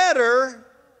the letter,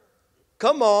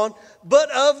 come on,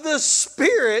 but of the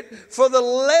Spirit. For the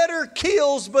letter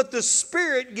kills, but the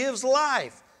Spirit gives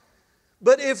life.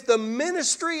 But if the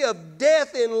ministry of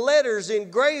death in letters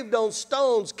engraved on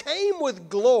stones came with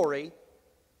glory,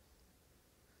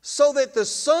 so that the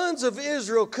sons of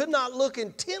Israel could not look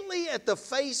intently at the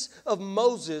face of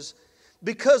Moses,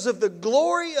 because of the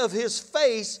glory of his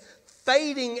face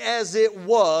fading as it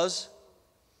was,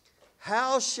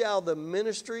 how shall the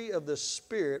ministry of the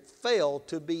Spirit fail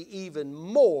to be even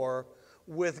more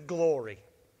with glory?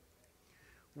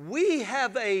 We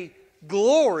have a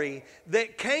glory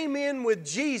that came in with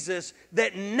Jesus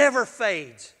that never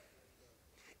fades.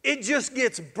 It just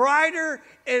gets brighter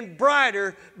and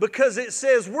brighter because it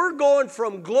says we're going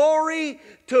from glory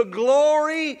to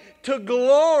glory to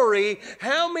glory.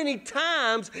 How many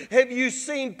times have you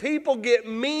seen people get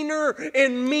meaner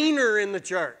and meaner in the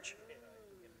church?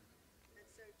 That's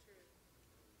so true.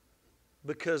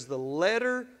 Because the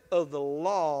letter of the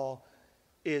law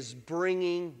is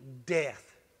bringing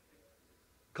death.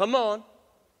 Come on.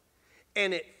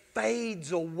 And it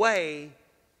fades away.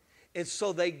 And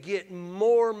so they get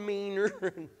more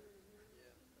meaner.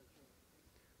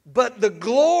 But the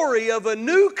glory of a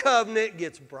new covenant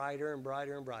gets brighter and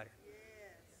brighter and brighter.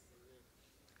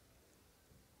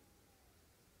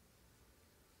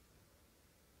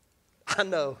 I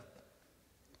know.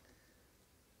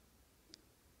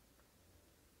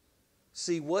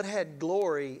 See, what had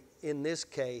glory in this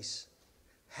case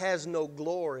has no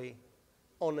glory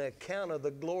on account of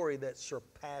the glory that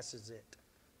surpasses it.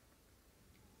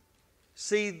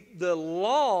 See, the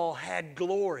law had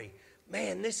glory.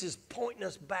 Man, this is pointing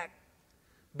us back.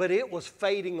 But it was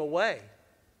fading away.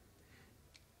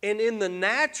 And in the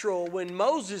natural, when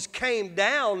Moses came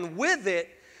down with it,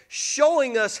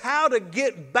 showing us how to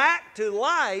get back to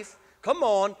life, come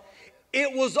on,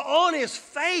 it was on his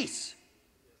face.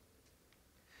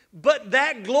 But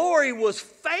that glory was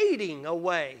fading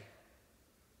away.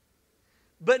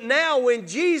 But now when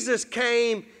Jesus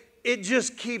came, it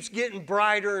just keeps getting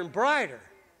brighter and brighter.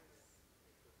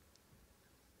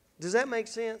 Does that make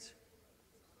sense?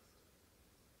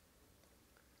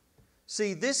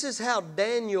 See, this is how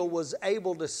Daniel was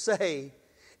able to say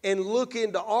and look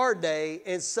into our day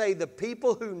and say the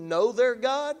people who know their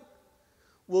God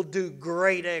will do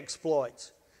great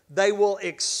exploits. They will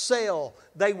excel.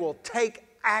 They will take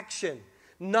action,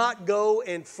 not go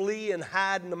and flee and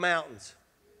hide in the mountains.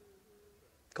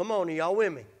 Come on, are y'all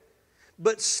with me?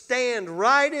 But stand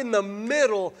right in the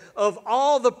middle of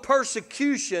all the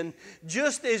persecution,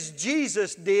 just as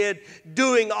Jesus did,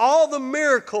 doing all the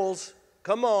miracles.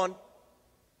 Come on.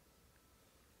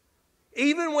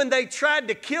 Even when they tried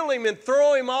to kill him and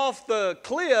throw him off the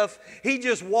cliff, he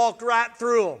just walked right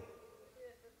through them.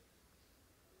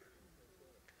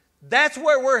 That's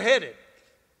where we're headed.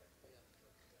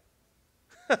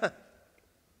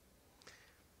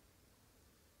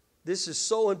 This is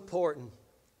so important.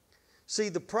 See,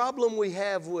 the problem we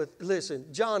have with, listen,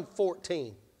 John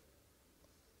 14.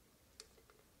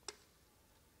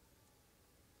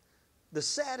 The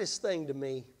saddest thing to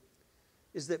me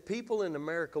is that people in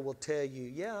America will tell you,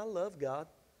 yeah, I love God,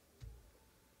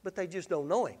 but they just don't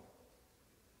know Him.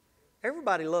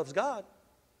 Everybody loves God.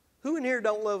 Who in here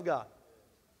don't love God?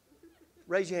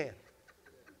 Raise your hand.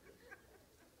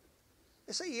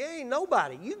 They say, yeah, ain't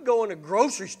nobody. You can go in a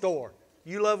grocery store.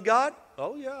 You love God?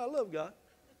 Oh, yeah, I love God.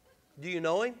 Do you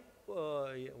know Him?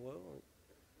 Yeah, well,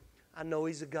 I know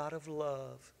He's a God of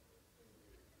love.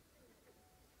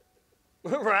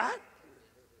 Right?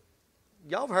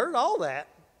 Y'all have heard all that.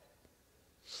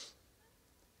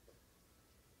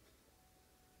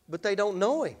 But they don't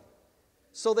know Him.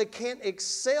 So they can't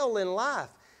excel in life.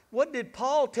 What did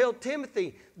Paul tell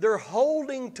Timothy? They're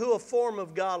holding to a form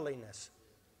of godliness,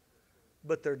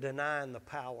 but they're denying the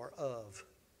power of.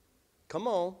 Come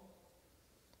on.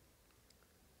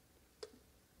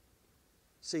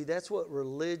 See, that's what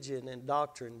religion and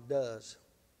doctrine does.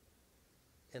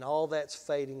 And all that's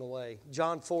fading away.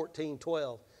 John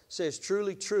 14:12 says,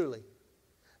 truly, truly,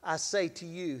 I say to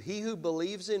you, he who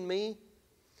believes in me,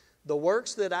 the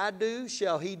works that I do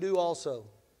shall he do also.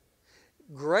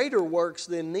 Greater works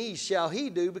than these shall he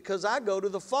do, because I go to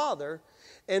the Father,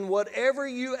 and whatever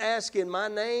you ask in my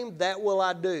name, that will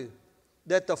I do,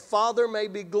 that the Father may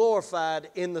be glorified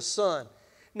in the Son.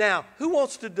 Now, who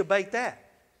wants to debate that?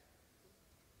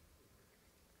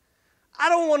 I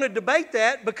don't want to debate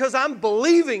that because I'm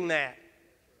believing that.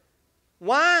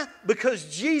 Why?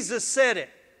 Because Jesus said it.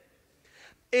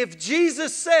 If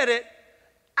Jesus said it,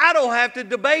 I don't have to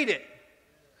debate it.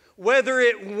 Whether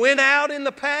it went out in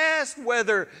the past,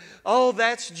 whether, oh,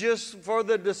 that's just for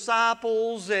the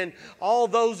disciples and all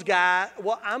those guys.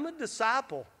 Well, I'm a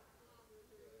disciple.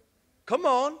 Come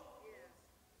on.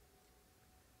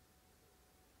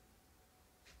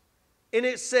 And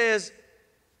it says,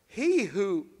 he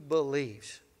who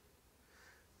believes.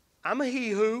 I'm a he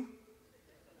who.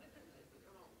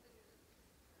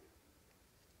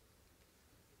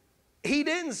 He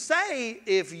didn't say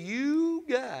if you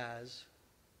guys,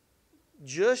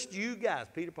 just you guys,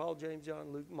 Peter, Paul, James,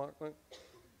 John, Luke, Mark,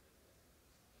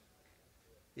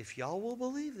 if y'all will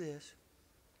believe this,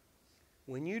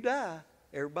 when you die,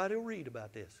 everybody will read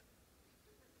about this.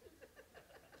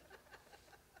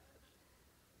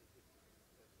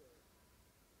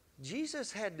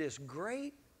 Jesus had this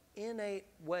great innate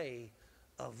way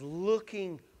of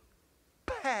looking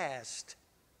past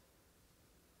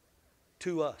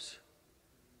to us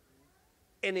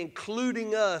and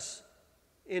including us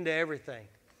into everything.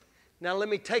 Now let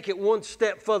me take it one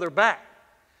step further back.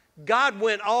 God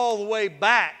went all the way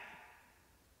back.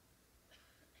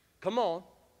 Come on.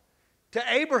 To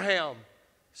Abraham,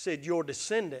 said, your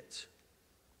descendants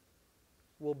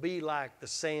will be like the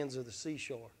sands of the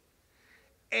seashore.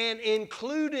 And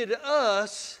included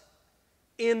us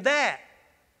in that.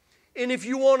 And if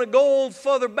you want to go on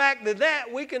further back to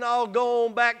that, we can all go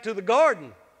on back to the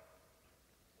garden.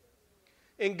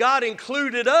 And God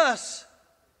included us.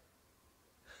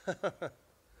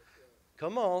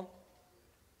 Come on.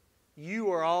 You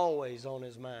were always on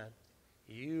His mind.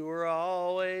 You were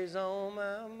always on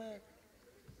my mind.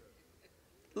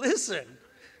 Listen.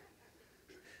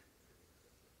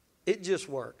 It just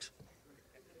works.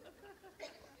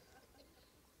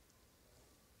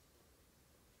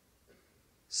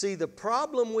 See, the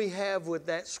problem we have with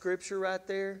that scripture right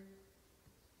there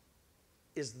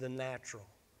is the natural.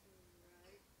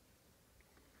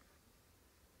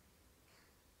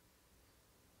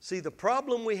 See, the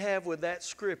problem we have with that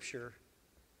scripture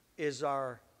is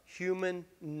our human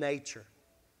nature.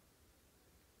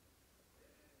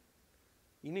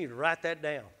 You need to write that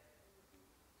down.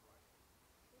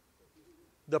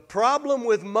 The problem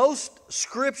with most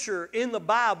scripture in the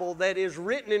Bible that is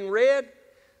written and read,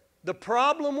 the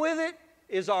problem with it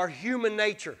is our human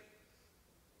nature.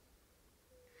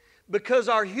 Because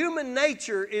our human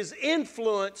nature is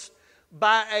influenced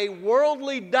by a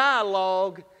worldly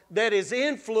dialogue that is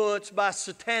influenced by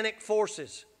satanic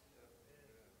forces.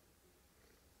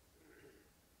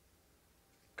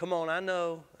 Come on, I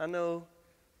know.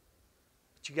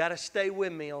 But you got to stay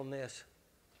with me on this.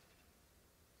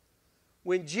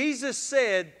 When Jesus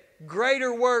said,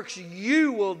 greater works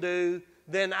you will do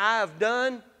than I have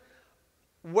done,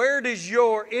 where does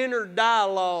your inner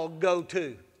dialogue go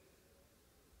to?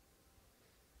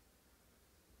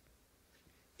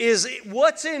 Is it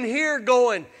what's in here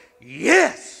going,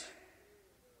 yes?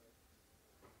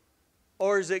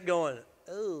 Or is it going,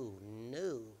 oh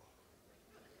no?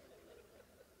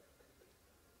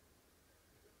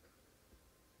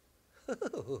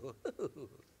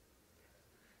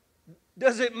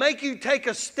 Does it make you take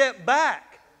a step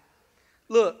back?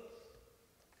 Look,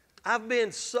 I've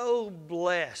been so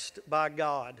blessed by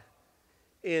God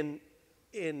in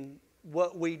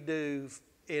what we do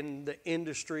in the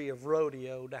industry of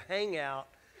rodeo to hang out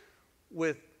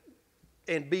with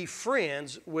and be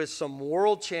friends with some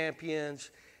world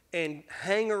champions and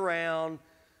hang around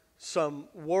some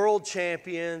world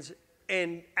champions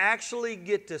and actually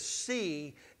get to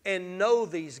see and know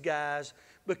these guys.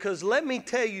 Because let me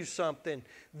tell you something,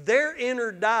 their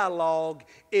inner dialogue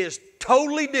is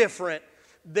totally different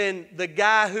than the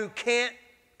guy who can't,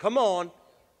 come on,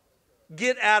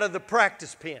 get out of the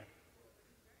practice pen.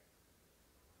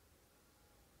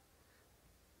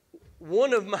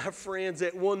 One of my friends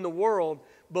that won the world,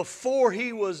 before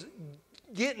he was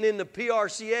getting in the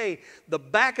PRCA, the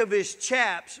back of his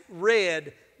chaps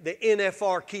read the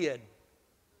NFR kid.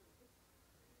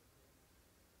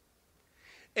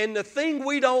 And the thing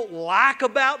we don't like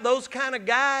about those kind of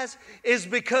guys is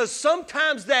because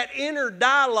sometimes that inner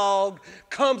dialogue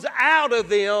comes out of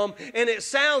them and it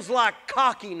sounds like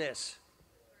cockiness.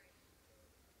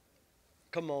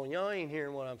 Come on, y'all ain't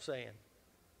hearing what I'm saying.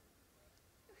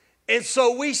 And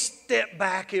so we step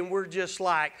back and we're just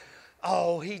like,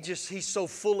 oh, he's so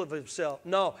full of himself.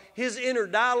 No, his inner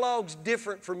dialogue's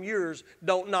different from yours.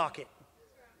 Don't knock it.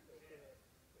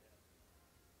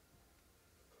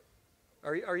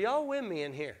 Are y'all with me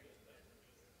in here?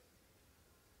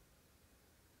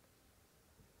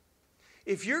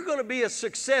 If you're going to be a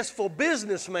successful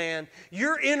businessman,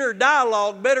 your inner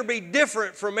dialogue better be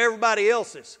different from everybody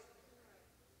else's.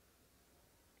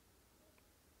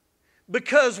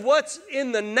 Because what's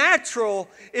in the natural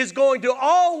is going to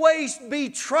always be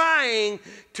trying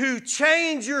to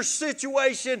change your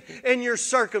situation and your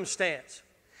circumstance.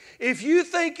 If you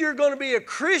think you're going to be a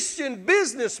Christian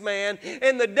businessman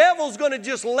and the devil's going to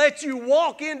just let you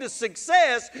walk into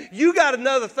success, you got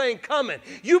another thing coming.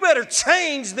 You better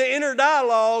change the inner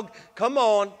dialogue. Come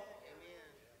on.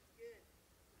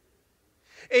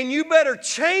 And you better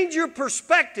change your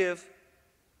perspective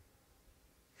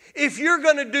if you're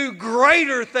going to do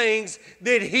greater things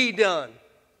than He done.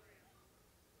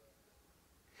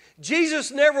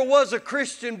 Jesus never was a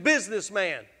Christian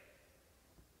businessman.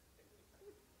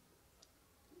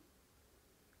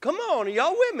 Come on, are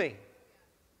y'all with me?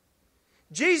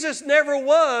 Jesus never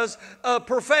was a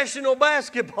professional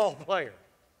basketball player.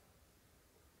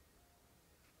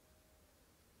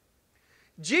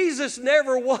 Jesus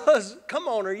never was. Come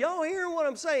on, are y'all hearing what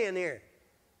I'm saying here?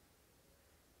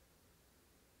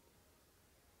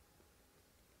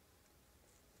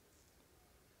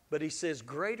 But he says,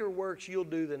 greater works you'll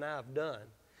do than I've done,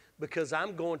 because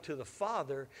I'm going to the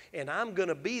Father, and I'm going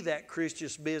to be that Christian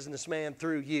businessman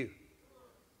through you.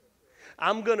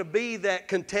 I'm going to be that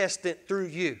contestant through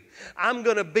you. I'm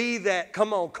going to be that,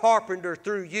 come on, carpenter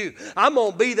through you. I'm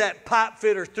going to be that pipe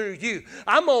fitter through you.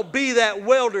 I'm going to be that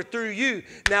welder through you.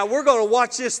 Now, we're going to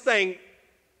watch this thing.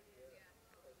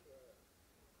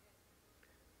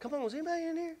 Come on, is anybody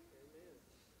in here?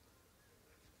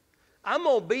 I'm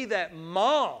going to be that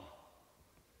mom.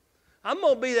 I'm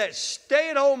going to be that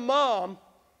stay-at-home mom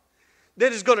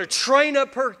that is going to train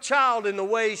up her child in the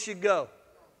way he should go.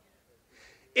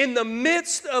 In the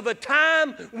midst of a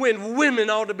time when women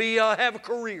ought to be have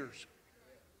careers.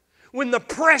 When the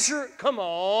pressure, come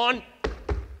on.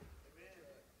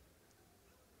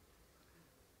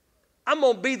 I'm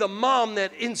going to be the mom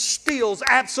that instills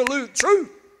absolute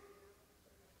truth.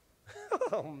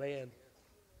 Oh, man.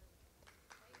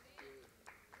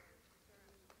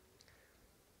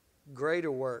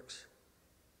 Greater works.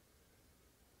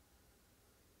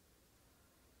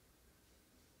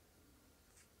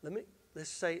 Let's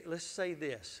say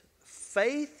this.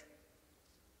 Faith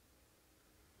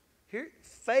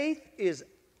is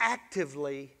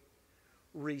actively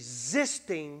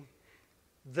resisting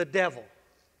the devil.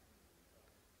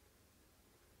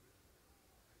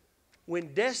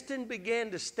 When Destin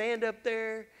began to stand up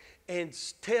there and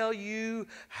tell you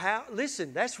how,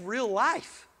 listen, that's real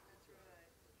life.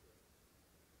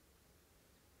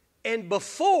 And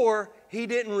before, he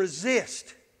didn't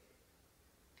resist.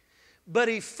 But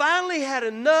he finally had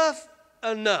enough.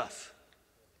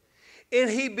 And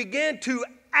he began to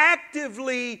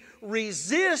actively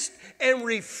resist and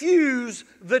refuse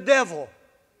the devil.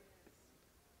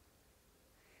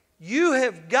 You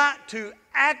have got to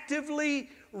actively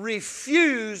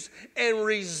refuse and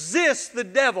resist the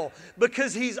devil,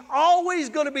 because he's always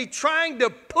going to be trying to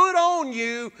put on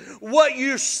you what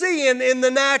you're seeing in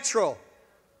the natural.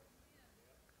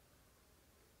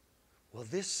 Well,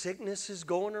 this sickness is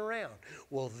going around.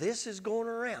 Well, this is going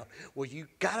around. Well, you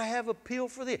got to have a pill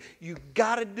for this. You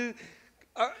got to do.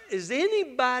 Is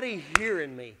anybody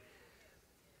hearing me?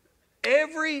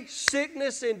 Every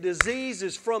sickness and disease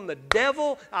is from the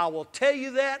devil. I will tell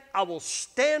you that. I will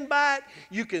stand by it.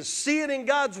 You can see it in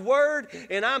God's Word.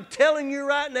 And I'm telling you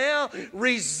right now,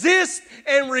 resist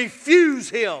and refuse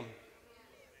him.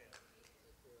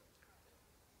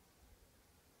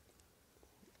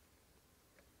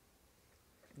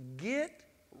 Get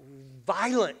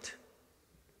violent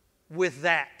with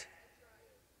that.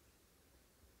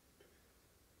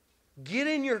 Get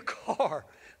in your car.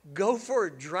 Go for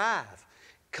a drive.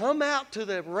 Come out to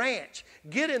the ranch.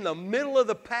 Get in the middle of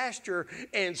the pasture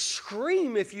and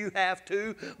scream if you have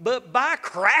to. But by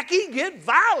cracky, get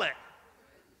violent.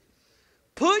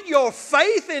 Put your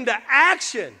faith into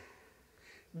action.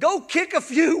 Go kick a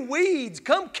few weeds.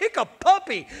 Come kick a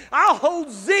puppy. I'll hold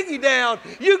Ziggy down.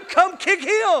 You come kick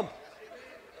him.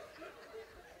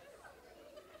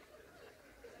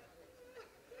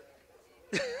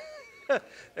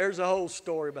 There's a whole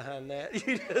story behind that.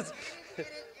 You just,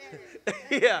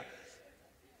 yeah.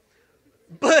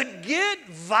 But get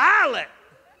violent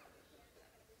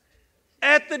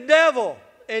at the devil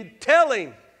and tell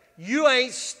him, you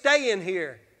ain't staying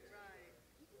here.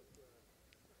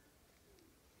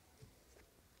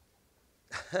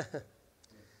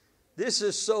 This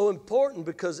is so important,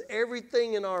 because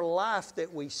everything in our life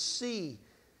that we see,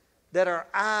 that our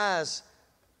eyes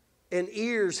and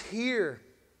ears hear,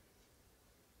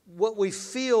 what we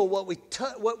feel, what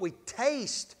we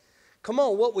taste, come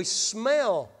on, what we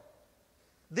smell,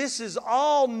 this is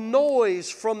all noise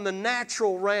from the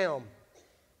natural realm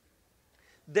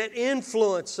that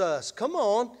influence us. Come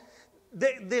on,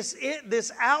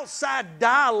 this outside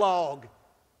dialogue.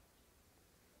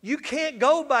 You can't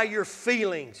go by your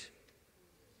feelings.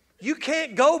 You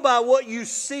can't go by what you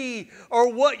see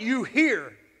or what you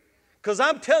hear. Because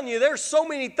I'm telling you, there's so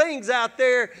many things out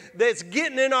there that's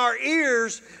getting in our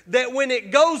ears that when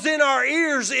it goes in our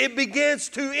ears, it begins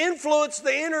to influence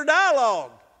the inner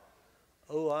dialogue.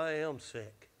 Oh, I am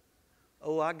sick.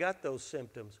 Oh, I got those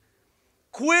symptoms.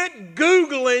 Quit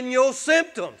Googling your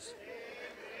symptoms.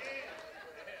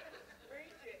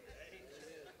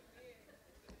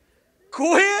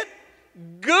 Quit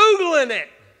Googling it.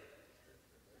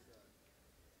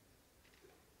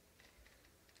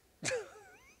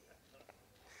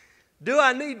 Do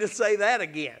I need to say that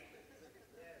again?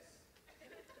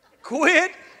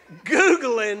 Quit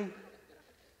Googling.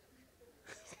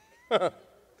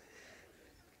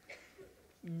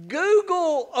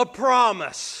 Google a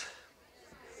promise.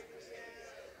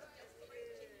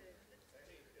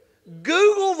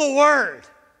 Google the word.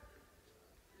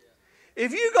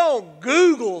 If you go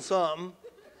Google something,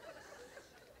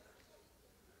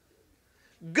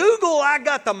 Google, I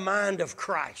got the mind of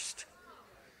Christ.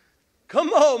 Come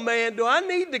on, man. Do I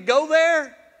need to go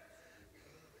there?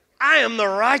 I am the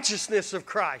righteousness of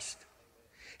Christ.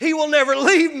 He will never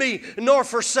leave me nor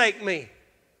forsake me.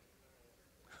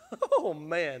 Oh,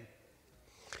 man.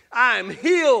 I am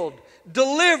healed,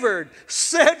 delivered,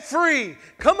 set free.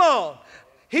 Come on.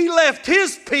 He left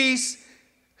His peace.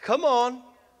 Come on.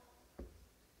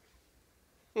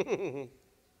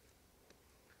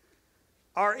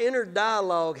 Our inner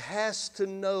dialogue has to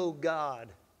know God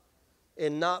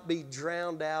and not be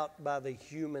drowned out by the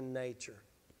human nature.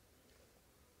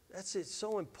 It's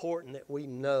so important that we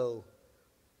know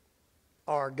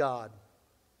our God.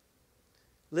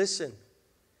 Listen,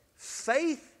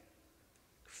 faith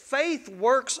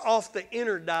works off the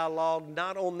inner dialogue,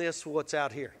 not on this what's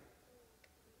out here.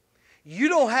 You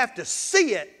don't have to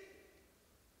see it.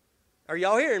 Are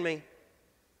y'all hearing me?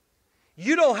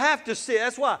 You don't have to see it.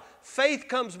 That's why faith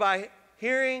comes by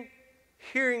hearing,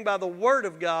 hearing by the Word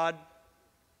of God.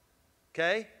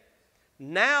 Okay?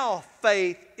 Now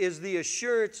faith is the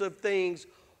assurance of things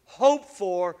hoped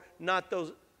for, not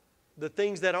the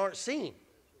things that aren't seen.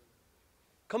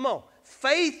 Come on.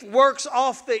 Faith works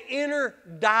off the inner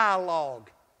dialogue,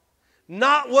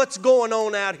 not what's going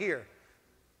on out here.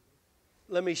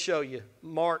 Let me show you.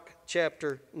 Mark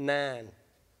chapter 9.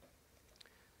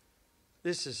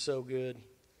 This is so good.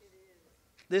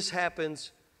 This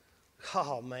happens,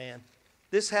 oh man,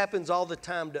 this happens all the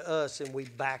time to us and we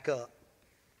back up.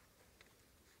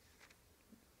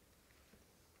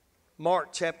 Mark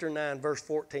chapter 9, verse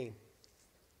 14.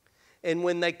 And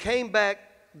when they came back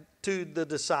to the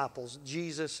disciples,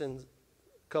 Jesus and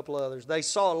a couple of others, they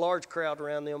saw a large crowd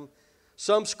around them.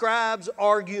 Some scribes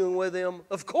arguing with them.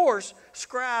 Of course,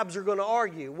 scribes are going to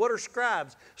argue. What are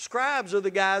scribes? Scribes are the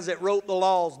guys that wrote the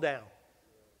laws down.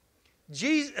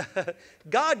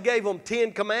 God gave them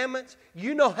 10 commandments.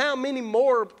 You know how many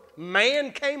more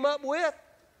man came up with?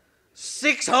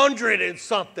 600 and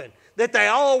something that they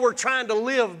all were trying to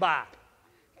live by.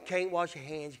 You can't wash your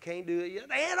hands. You can't do it.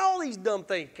 They had all these dumb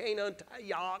things. You can't untie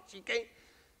your ox. You can't.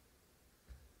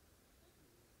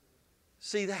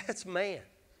 See, that's man.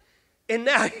 And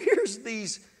now here's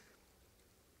these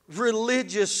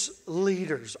religious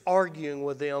leaders arguing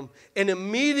with them. And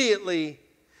immediately,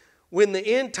 when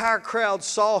the entire crowd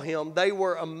saw him, they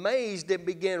were amazed and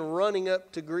began running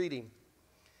up to greet him.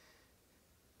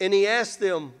 And he asked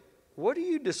them, "What are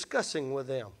you discussing with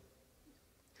them?"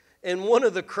 And one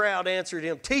of the crowd answered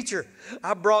him, "Teacher,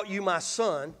 I brought you my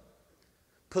son,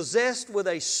 possessed with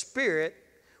a spirit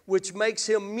which makes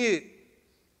him mute.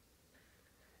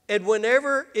 And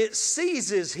whenever it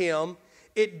seizes him,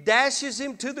 it dashes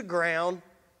him to the ground,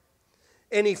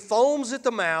 and he foams at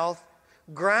the mouth,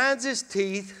 grinds his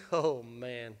teeth," oh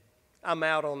man, I'm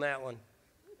out on that one,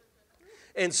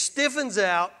 "and stiffens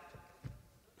out,"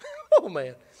 oh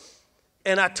man,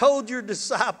 "and I told your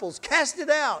disciples, cast it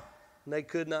out, and they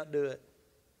could not do it."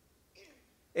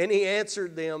 And he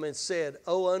answered them and said,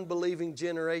 "O unbelieving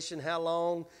generation, how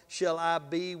long shall I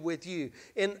be with you?"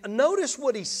 And notice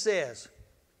what he says.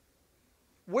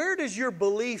 Where does your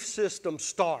belief system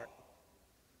start?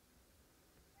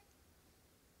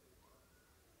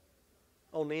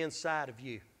 On the inside of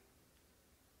you.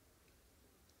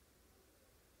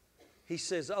 He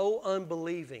says, "Oh,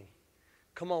 unbelieving."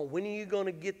 Come on, when are you going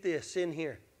to get this in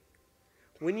here?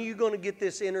 When are you going to get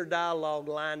this inner dialogue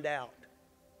lined out?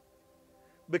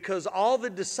 Because all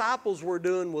the disciples were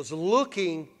doing was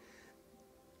looking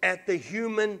at the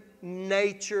human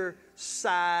nature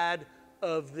side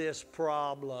of this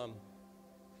problem.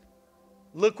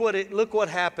 Look what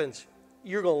happens.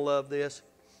 You're going to love this.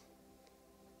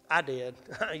 I did.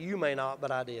 You may not,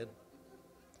 but I did.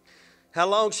 "How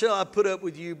long shall I put up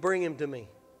with you? Bring him to me."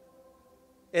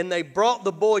 And they brought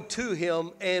the boy to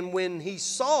him, and when he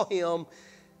saw him,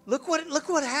 look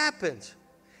what happens.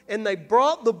 And they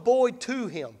brought the boy to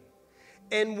him.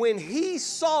 And when he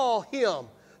saw him,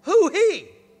 who he?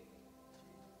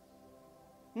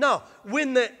 No,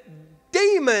 when the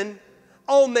demon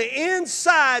on the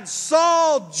inside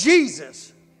saw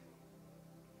Jesus,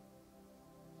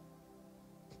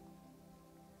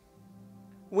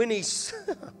 when he,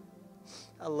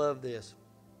 I love this.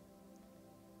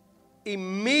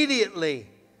 Immediately,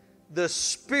 the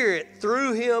spirit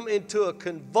threw him into a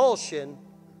convulsion,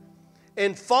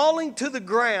 and falling to the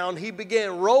ground, he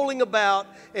began rolling about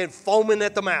and foaming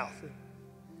at the mouth.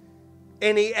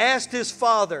 And he asked his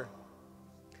father,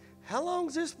 how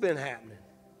long's this been happening?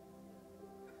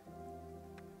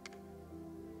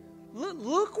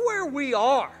 Look where we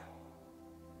are.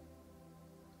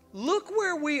 Look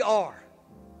where we are.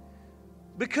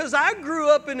 Because I grew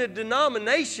up in a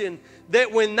denomination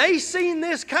that when they seen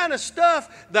this kind of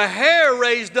stuff, the hair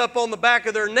raised up on the back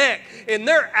of their neck and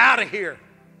they're out of here.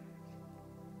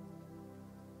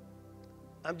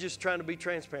 I'm just trying to be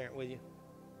transparent with you.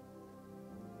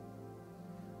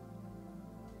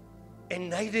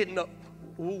 And they didn't know.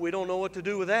 Ooh, we don't know what to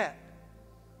do with that.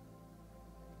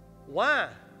 Why?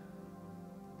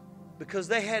 Because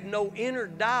they had no inner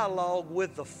dialogue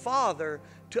with the Father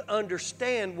to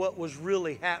understand what was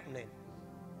really happening.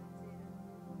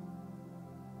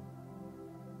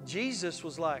 Jesus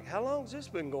was like, how long has this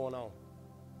been going on?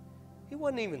 He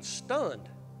wasn't even stunned.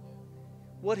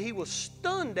 What he was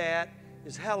stunned at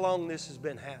is how long this has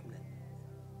been happening.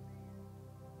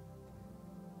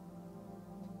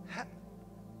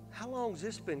 How long has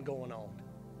this been going on?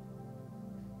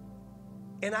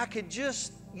 And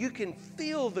you can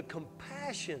feel the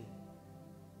compassion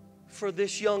for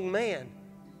this young man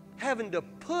having to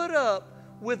put up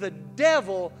with a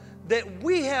devil that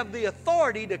we have the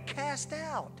authority to cast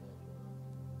out.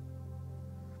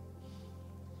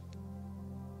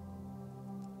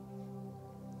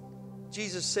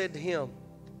 Jesus said to him,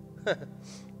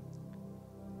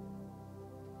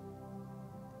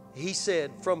 he said,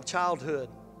 from childhood,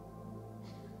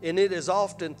 and it has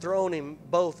often thrown him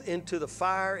both into the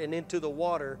fire and into the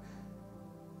water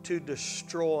to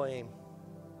destroy him.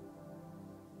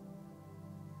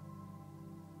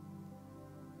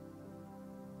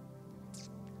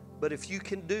 But if you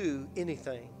can do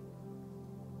anything,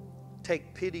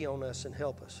 take pity on us and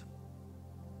help us.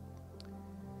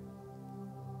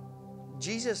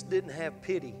 Jesus didn't have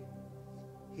pity.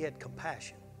 He had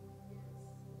compassion.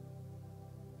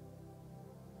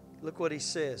 Look what he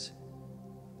says.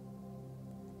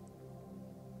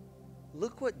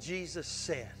 Look what Jesus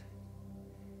said.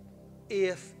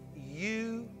 If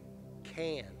you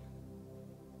can.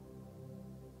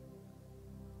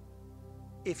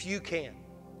 If you can.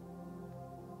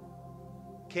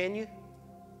 Can you?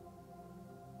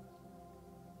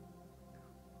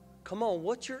 Come on,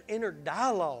 what's your inner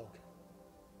dialogue?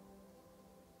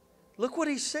 Look what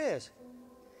he says.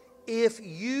 If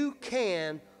you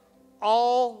can,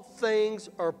 all things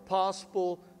are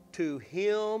possible to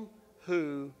him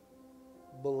who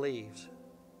believes.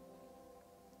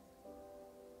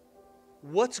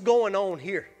 What's going on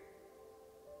here?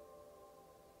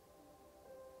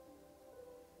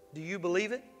 Do you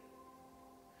believe it?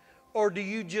 Or do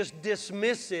you just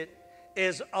dismiss it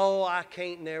as, oh, I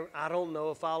don't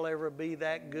know if I'll ever be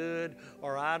that good,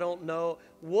 or I don't know.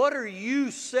 What are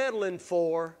you settling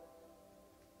for?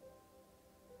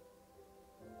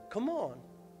 Come on.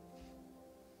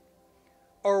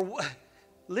 Or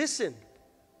listen,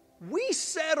 we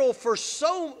settle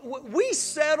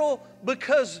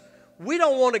because we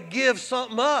don't want to give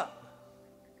something up.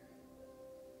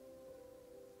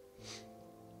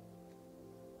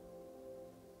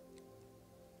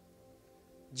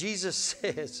 Jesus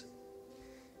says,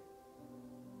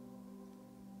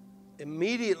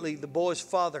 immediately the boy's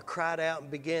father cried out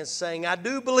and began saying, I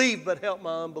do believe, but help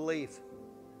my unbelief.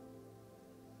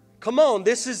 Come on,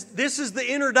 this is the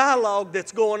inner dialogue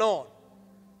that's going on.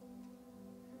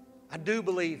 I do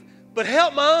believe, but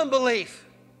help my unbelief.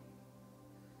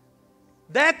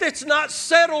 That's not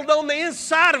settled on the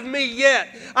inside of me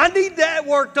yet. I need that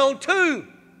worked on too.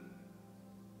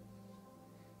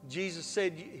 Jesus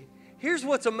said, here's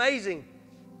what's amazing.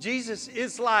 Jesus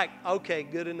is like, okay,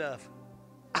 good enough.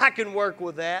 I can work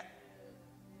with that.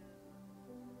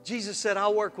 Jesus said,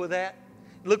 I'll work with that.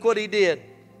 Look what he did.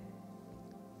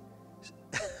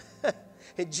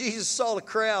 And Jesus saw the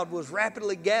crowd was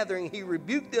rapidly gathering. He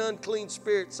rebuked the unclean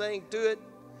spirit, saying to it,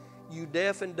 you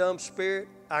deaf and dumb spirit,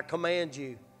 I command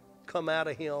you, come out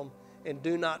of him and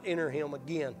do not enter him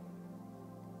again.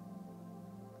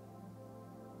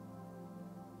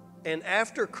 And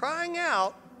after crying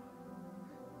out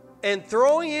and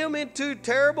throwing him into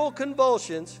terrible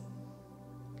convulsions,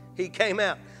 he came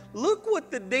out. Look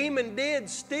what the demon did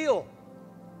still.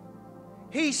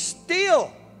 He's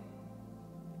still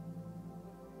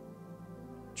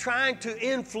trying to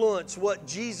influence what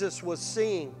Jesus was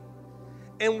seeing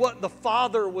and what the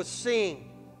Father was seeing.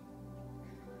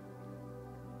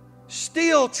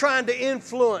 Still trying to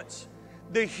influence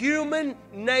the human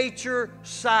nature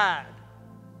side.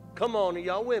 Come on, are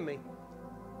y'all with me?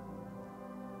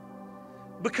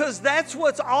 Because that's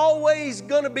what's always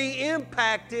going to be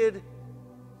impacted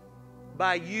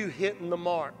by you hitting the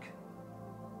mark.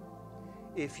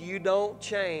 If you don't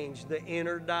change the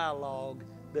inner dialogue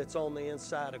that's on the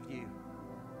inside of you.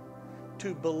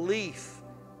 To believe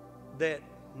that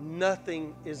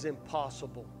nothing is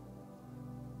impossible.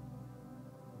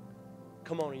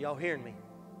 Come on, are y'all hearing me?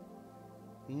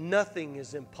 Nothing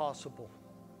is impossible.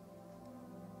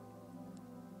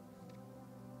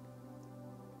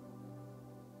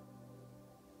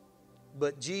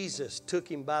 But Jesus took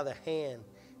him by the hand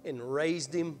and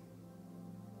raised him,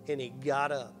 and he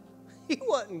got up. He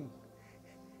wasn't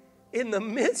in the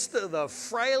midst of the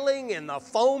frailing and the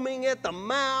foaming at the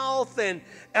mouth, and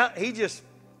he just,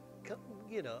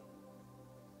 get up.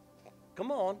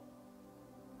 Come on.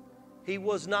 He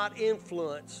was not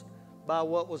influenced by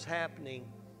what was happening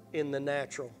in the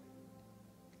natural.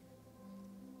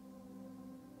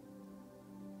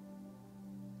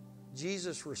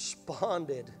 Jesus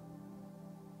responded.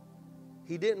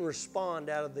 He didn't respond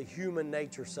out of the human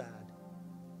nature side.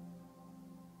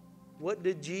 What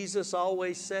did Jesus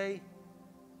always say?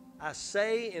 I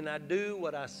say and I do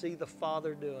what I see the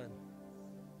Father doing.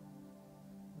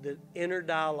 The inner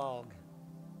dialogue.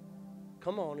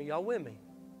 Come on, are y'all with me?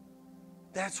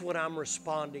 That's what I'm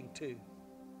responding to.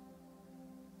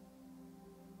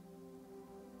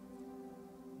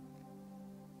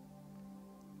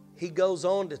 He goes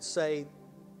on to say,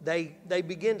 they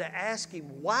begin to ask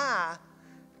him, why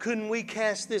couldn't we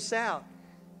cast this out?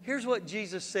 Here's what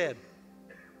Jesus said.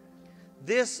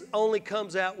 This only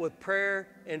comes out with prayer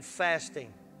and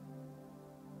fasting.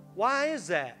 Why is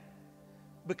that?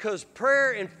 Because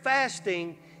prayer and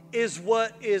fasting is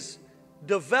what is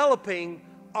developing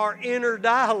our inner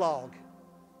dialogue.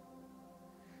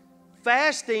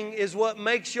 Fasting is what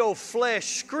makes your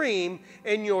flesh scream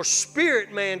and your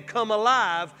spirit man come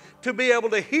alive to be able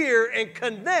to hear and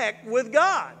connect with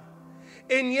God.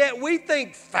 And yet we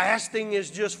think fasting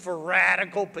is just for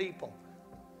radical people.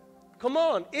 Come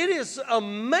on, it is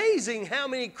amazing how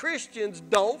many Christians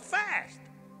don't fast.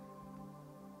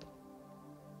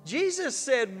 Jesus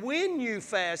said when you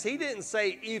fast. He didn't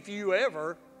say if you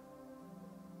ever.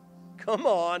 Come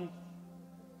on.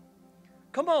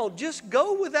 Come on, just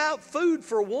go without food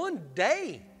for one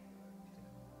day.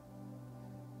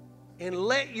 And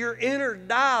let your inner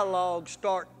dialogue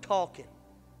start talking.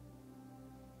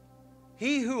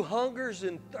 He who hungers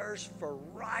and thirsts for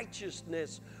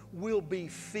righteousness will be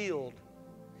filled.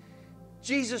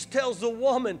 Jesus tells the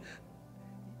woman,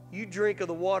 you drink of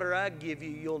the water I give you,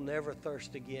 you'll never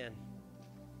thirst again.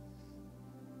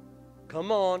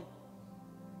 Come on.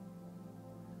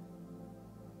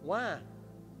 Why?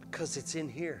 Because it's in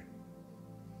here.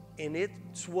 And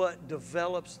it's what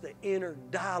develops the inner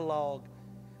dialogue.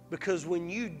 Because when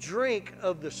you drink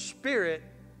of the Spirit,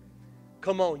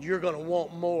 come on, you're going to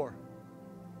want more.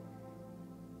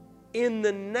 In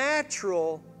the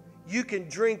natural, you can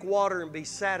drink water and be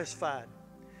satisfied.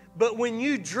 But when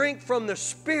you drink from the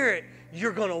Spirit,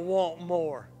 you're going to want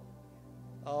more.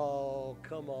 Oh,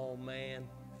 come on, man.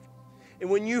 And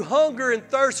when you hunger and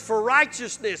thirst for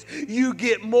righteousness, you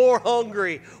get more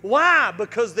hungry. Why?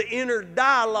 Because the inner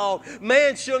dialogue,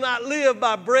 man shall not live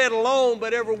by bread alone,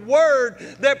 but every word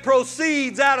that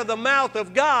proceeds out of the mouth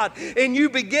of God. And you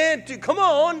begin to, come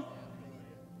on.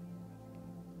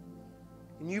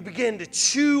 And you begin to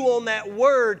chew on that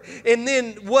word. And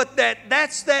then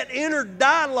that's that inner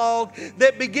dialogue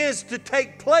that begins to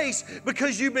take place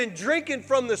because you've been drinking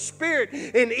from the Spirit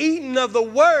and eating of the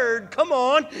word. Come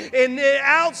on. And the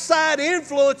outside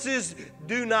influences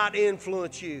do not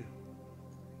influence you.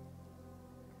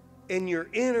 And your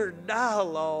inner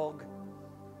dialogue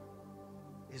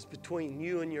is between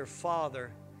you and your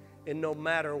Father. And no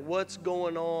matter what's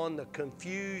going on, the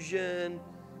confusion,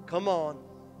 come on.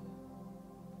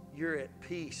 You're at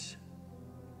peace.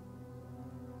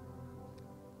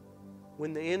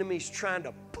 When the enemy's trying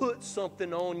to put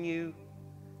something on you,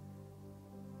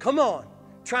 come on,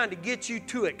 trying to get you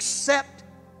to accept,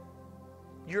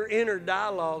 your inner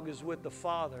dialogue is with the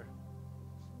Father.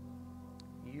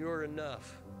 You're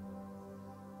enough.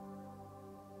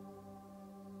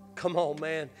 Come on,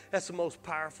 man. That's the most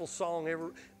powerful song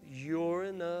ever. You're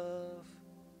enough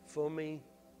for me.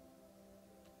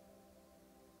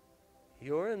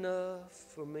 You're enough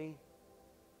for me.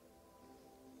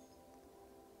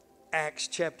 Acts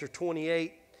chapter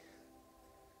 28.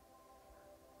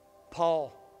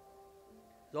 Paul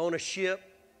is on a ship.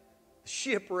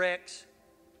 Shipwrecks.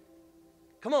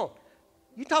 Come on.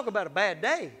 You talk about a bad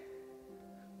day.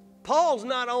 Paul's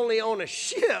not only on a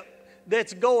ship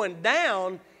that's going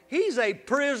down, he's a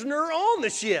prisoner on the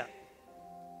ship.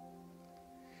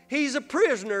 He's a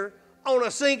prisoner on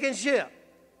a sinking ship.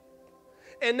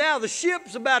 And now the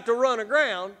ship's about to run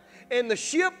aground, and the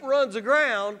ship runs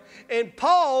aground, and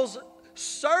Paul's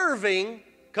serving,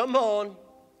 come on,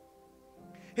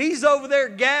 He's over there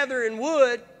gathering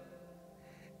wood.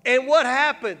 And what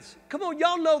happens? Come on,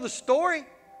 y'all know the story.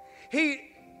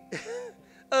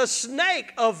 A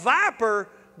snake, a viper,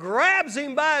 grabs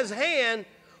him by his hand.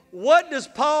 What does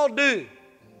Paul do?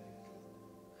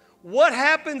 What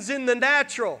happens in the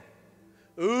natural?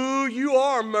 Ooh, you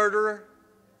are a murderer.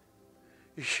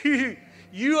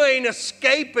 You ain't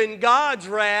escaping God's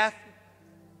wrath.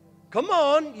 Come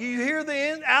on, you hear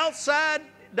the outside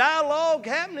dialogue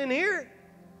happening here?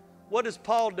 What does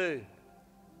Paul do?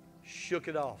 Shook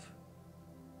it off.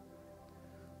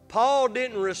 Paul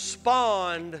didn't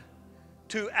respond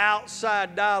to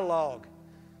outside dialogue.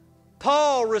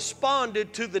 Paul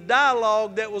responded to the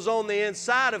dialogue that was on the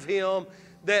inside of him,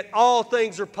 that all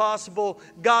things are possible.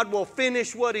 God will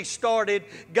finish what He started.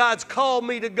 God's called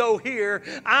me to go here.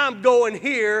 I'm going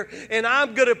here, and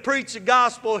I'm going to preach the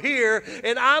gospel here,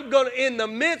 and I'm going to, in the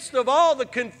midst of all the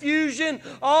confusion,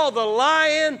 all the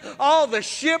lying, all the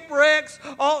shipwrecks,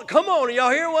 come on, y'all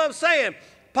hear what I'm saying?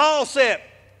 Paul said,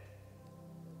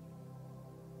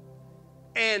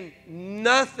 and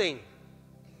nothing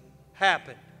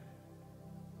happened.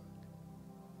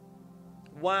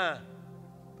 Why?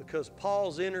 Because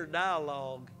Paul's inner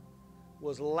dialogue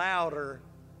was louder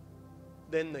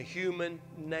than the human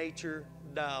nature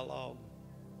dialogue.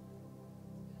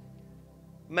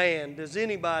 Man, does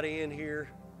anybody in here,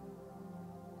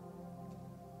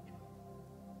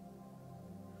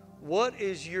 what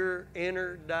is your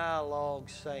inner dialogue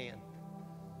saying?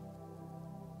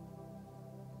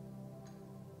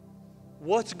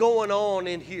 What's going on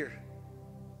in here?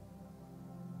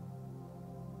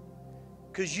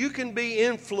 Because you can be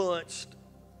influenced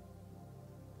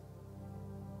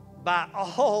by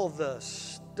all the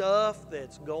stuff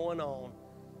that's going on.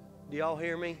 Do y'all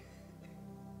hear me?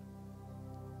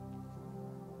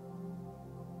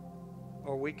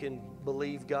 Or we can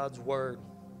believe God's word.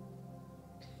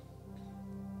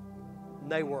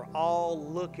 They were all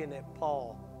looking at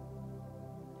Paul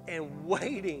and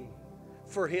waiting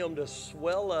for him to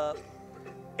swell up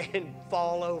and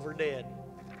fall over dead.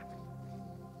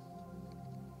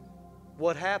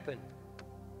 What happened?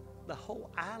 The whole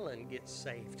island gets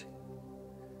saved.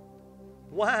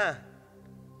 Why?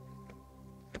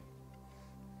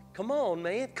 Come on,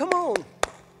 man. Come on.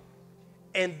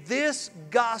 And this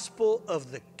gospel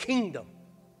of the kingdom,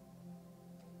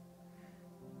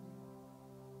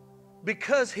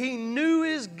 because he knew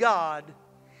his God,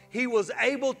 he was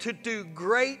able to do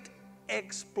great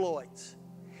exploits.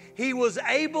 He was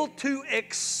able to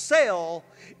excel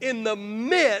in the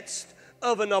midst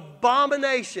of an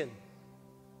abomination.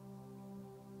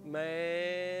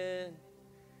 Man,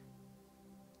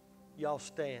 y'all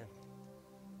stand.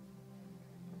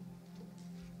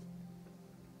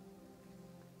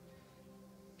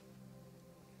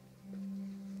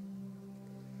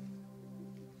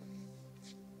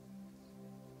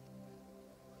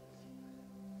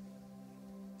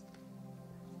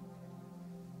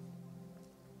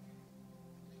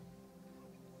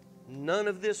 None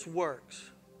of this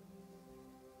works.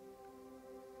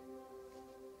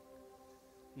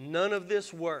 None of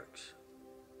this works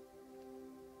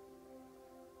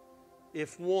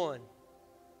if, one,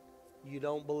 you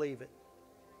don't believe it.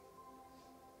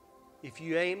 If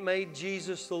you ain't made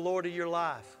Jesus the Lord of your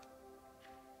life,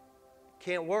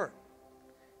 can't work.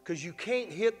 Because you can't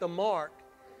hit the mark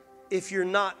if you're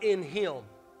not in Him.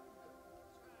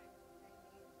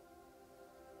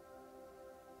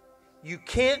 You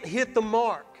can't hit the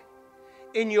mark,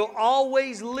 and you'll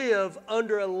always live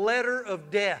under a letter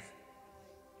of death.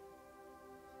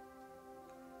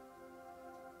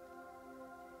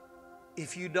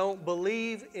 If you don't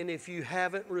believe and if you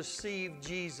haven't received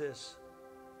Jesus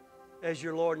as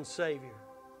your Lord and Savior.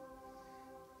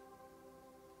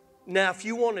 Now, if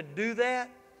you want to do that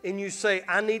and you say,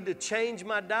 I need to change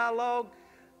my dialogue,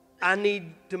 I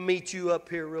need to meet you up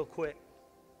here real quick.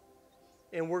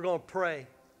 And we're going to pray.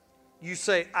 You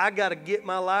say, I got to get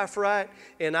my life right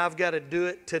and I've got to do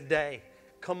it today.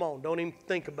 Come on, don't even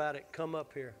think about it. Come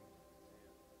up here.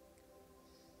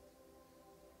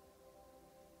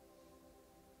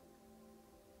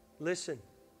 Listen,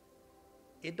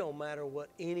 it don't matter what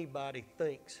anybody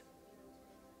thinks.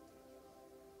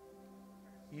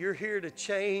 You're here to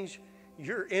change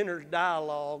your inner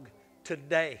dialogue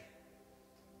today.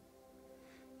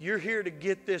 You're here to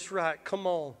get this right. Come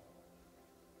on.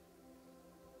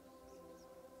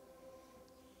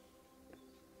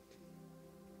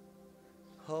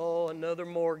 Oh, another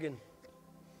Morgan.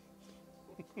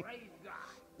 Praise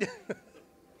God.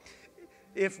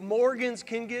 If Morgans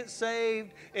can get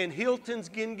saved and Hiltons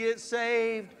can get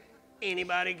saved,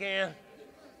 anybody can.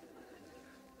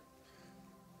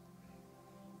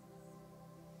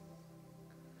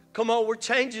 Come on, we're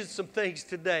changing some things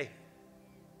today.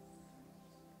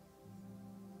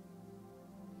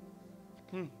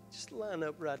 Just line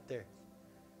up right there.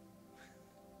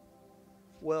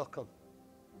 Welcome.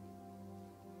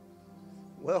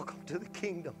 Welcome to the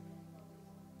kingdom.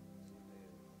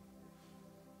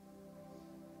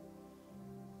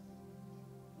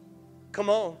 Come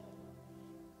on.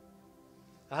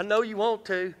 I know you want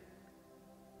to.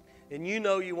 And you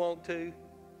know you want to.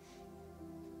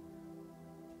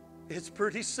 It's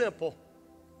pretty simple.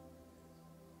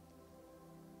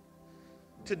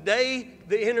 Today,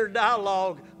 the inner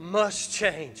dialogue must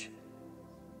change.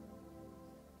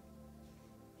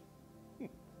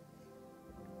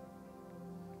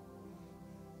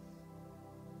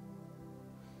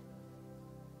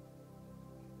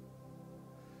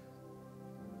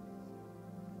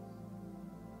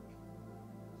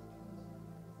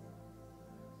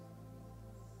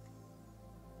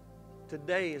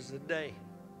 Today is the day.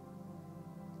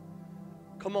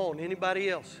 Come on, anybody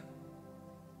else?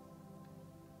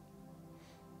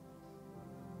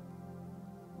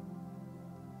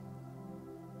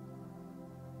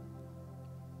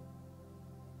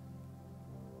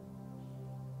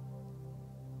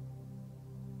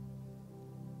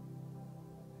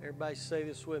 Everybody say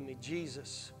this with me.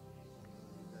 Jesus,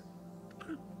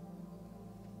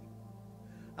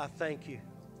 I thank you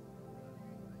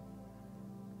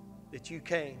that you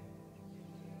came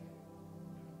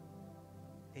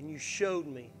and you showed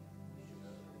me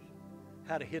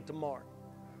how to hit the mark.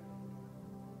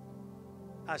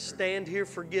 I stand here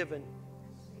forgiven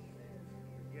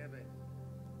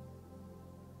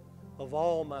of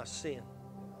all my sin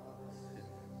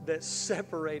that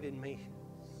separated me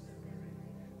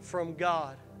from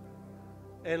God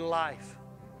and life.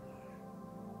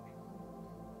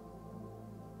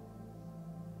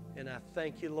 And I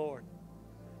thank you, Lord,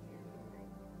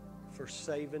 for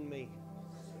saving me.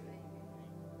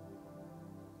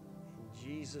 In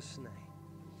Jesus' name,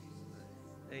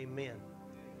 amen.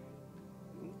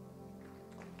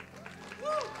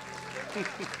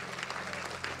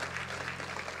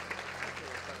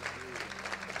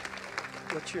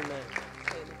 What's your name?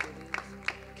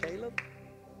 Caleb?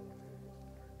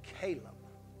 Caleb.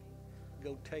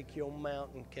 Go take your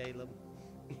mountain, Caleb.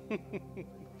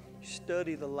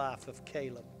 Study the life of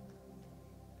Caleb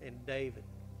and David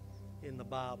in the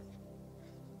Bible.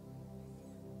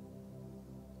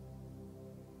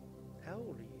 How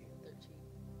old are you?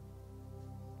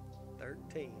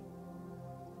 13.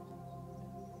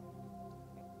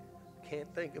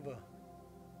 Can't think of a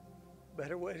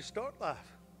better way to start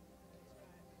life.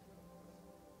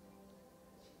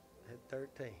 At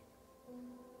 13.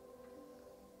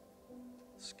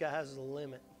 Sky's the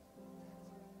limit.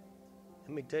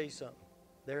 Let me tell you something.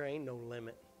 There ain't no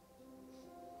limit.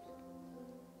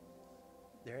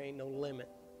 There ain't no limit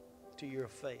to your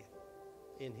faith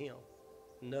in Him.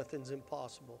 Nothing's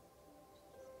impossible.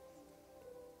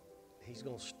 He's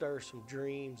going to stir some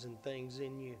dreams and things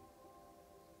in you.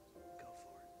 Go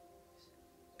for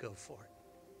it. Go for it.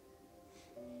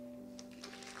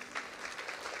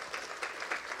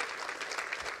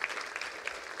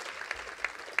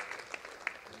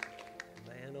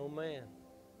 Man, oh man.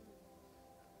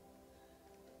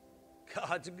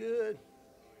 God's good.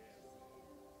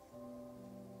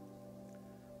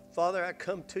 Father, I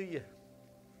come to you.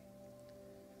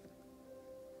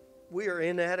 We are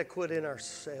inadequate in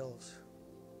ourselves.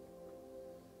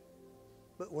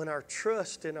 But when our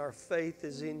trust and our faith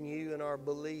is in you and our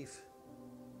belief,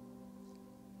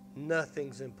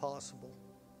 nothing's impossible.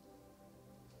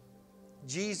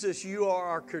 Jesus, you are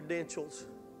our credentials.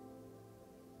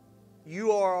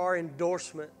 You are our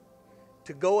endorsement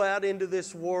to go out into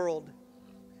this world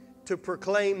to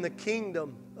proclaim the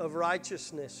kingdom of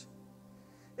righteousness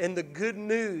and the good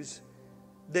news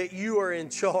that you are in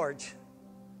charge.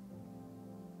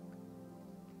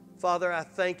 Father, I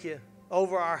thank you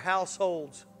over our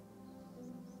households.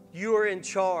 You are in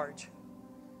charge.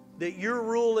 That your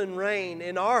rule and reign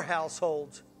in our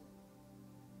households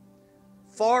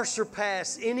far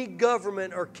surpass any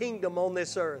government or kingdom on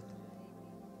this earth.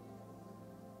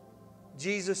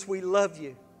 Jesus, we love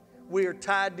you. We are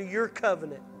tied to your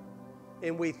covenant.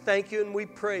 And we thank you and we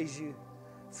praise you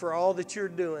for all that you're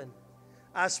doing.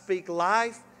 I speak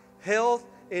life, health,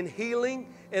 and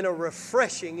healing and a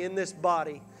refreshing in this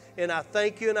body. And I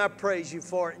thank you and I praise you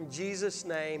for it in Jesus'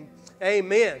 name.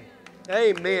 Amen.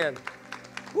 Amen.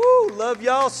 Woo, love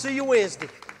y'all. See you Wednesday.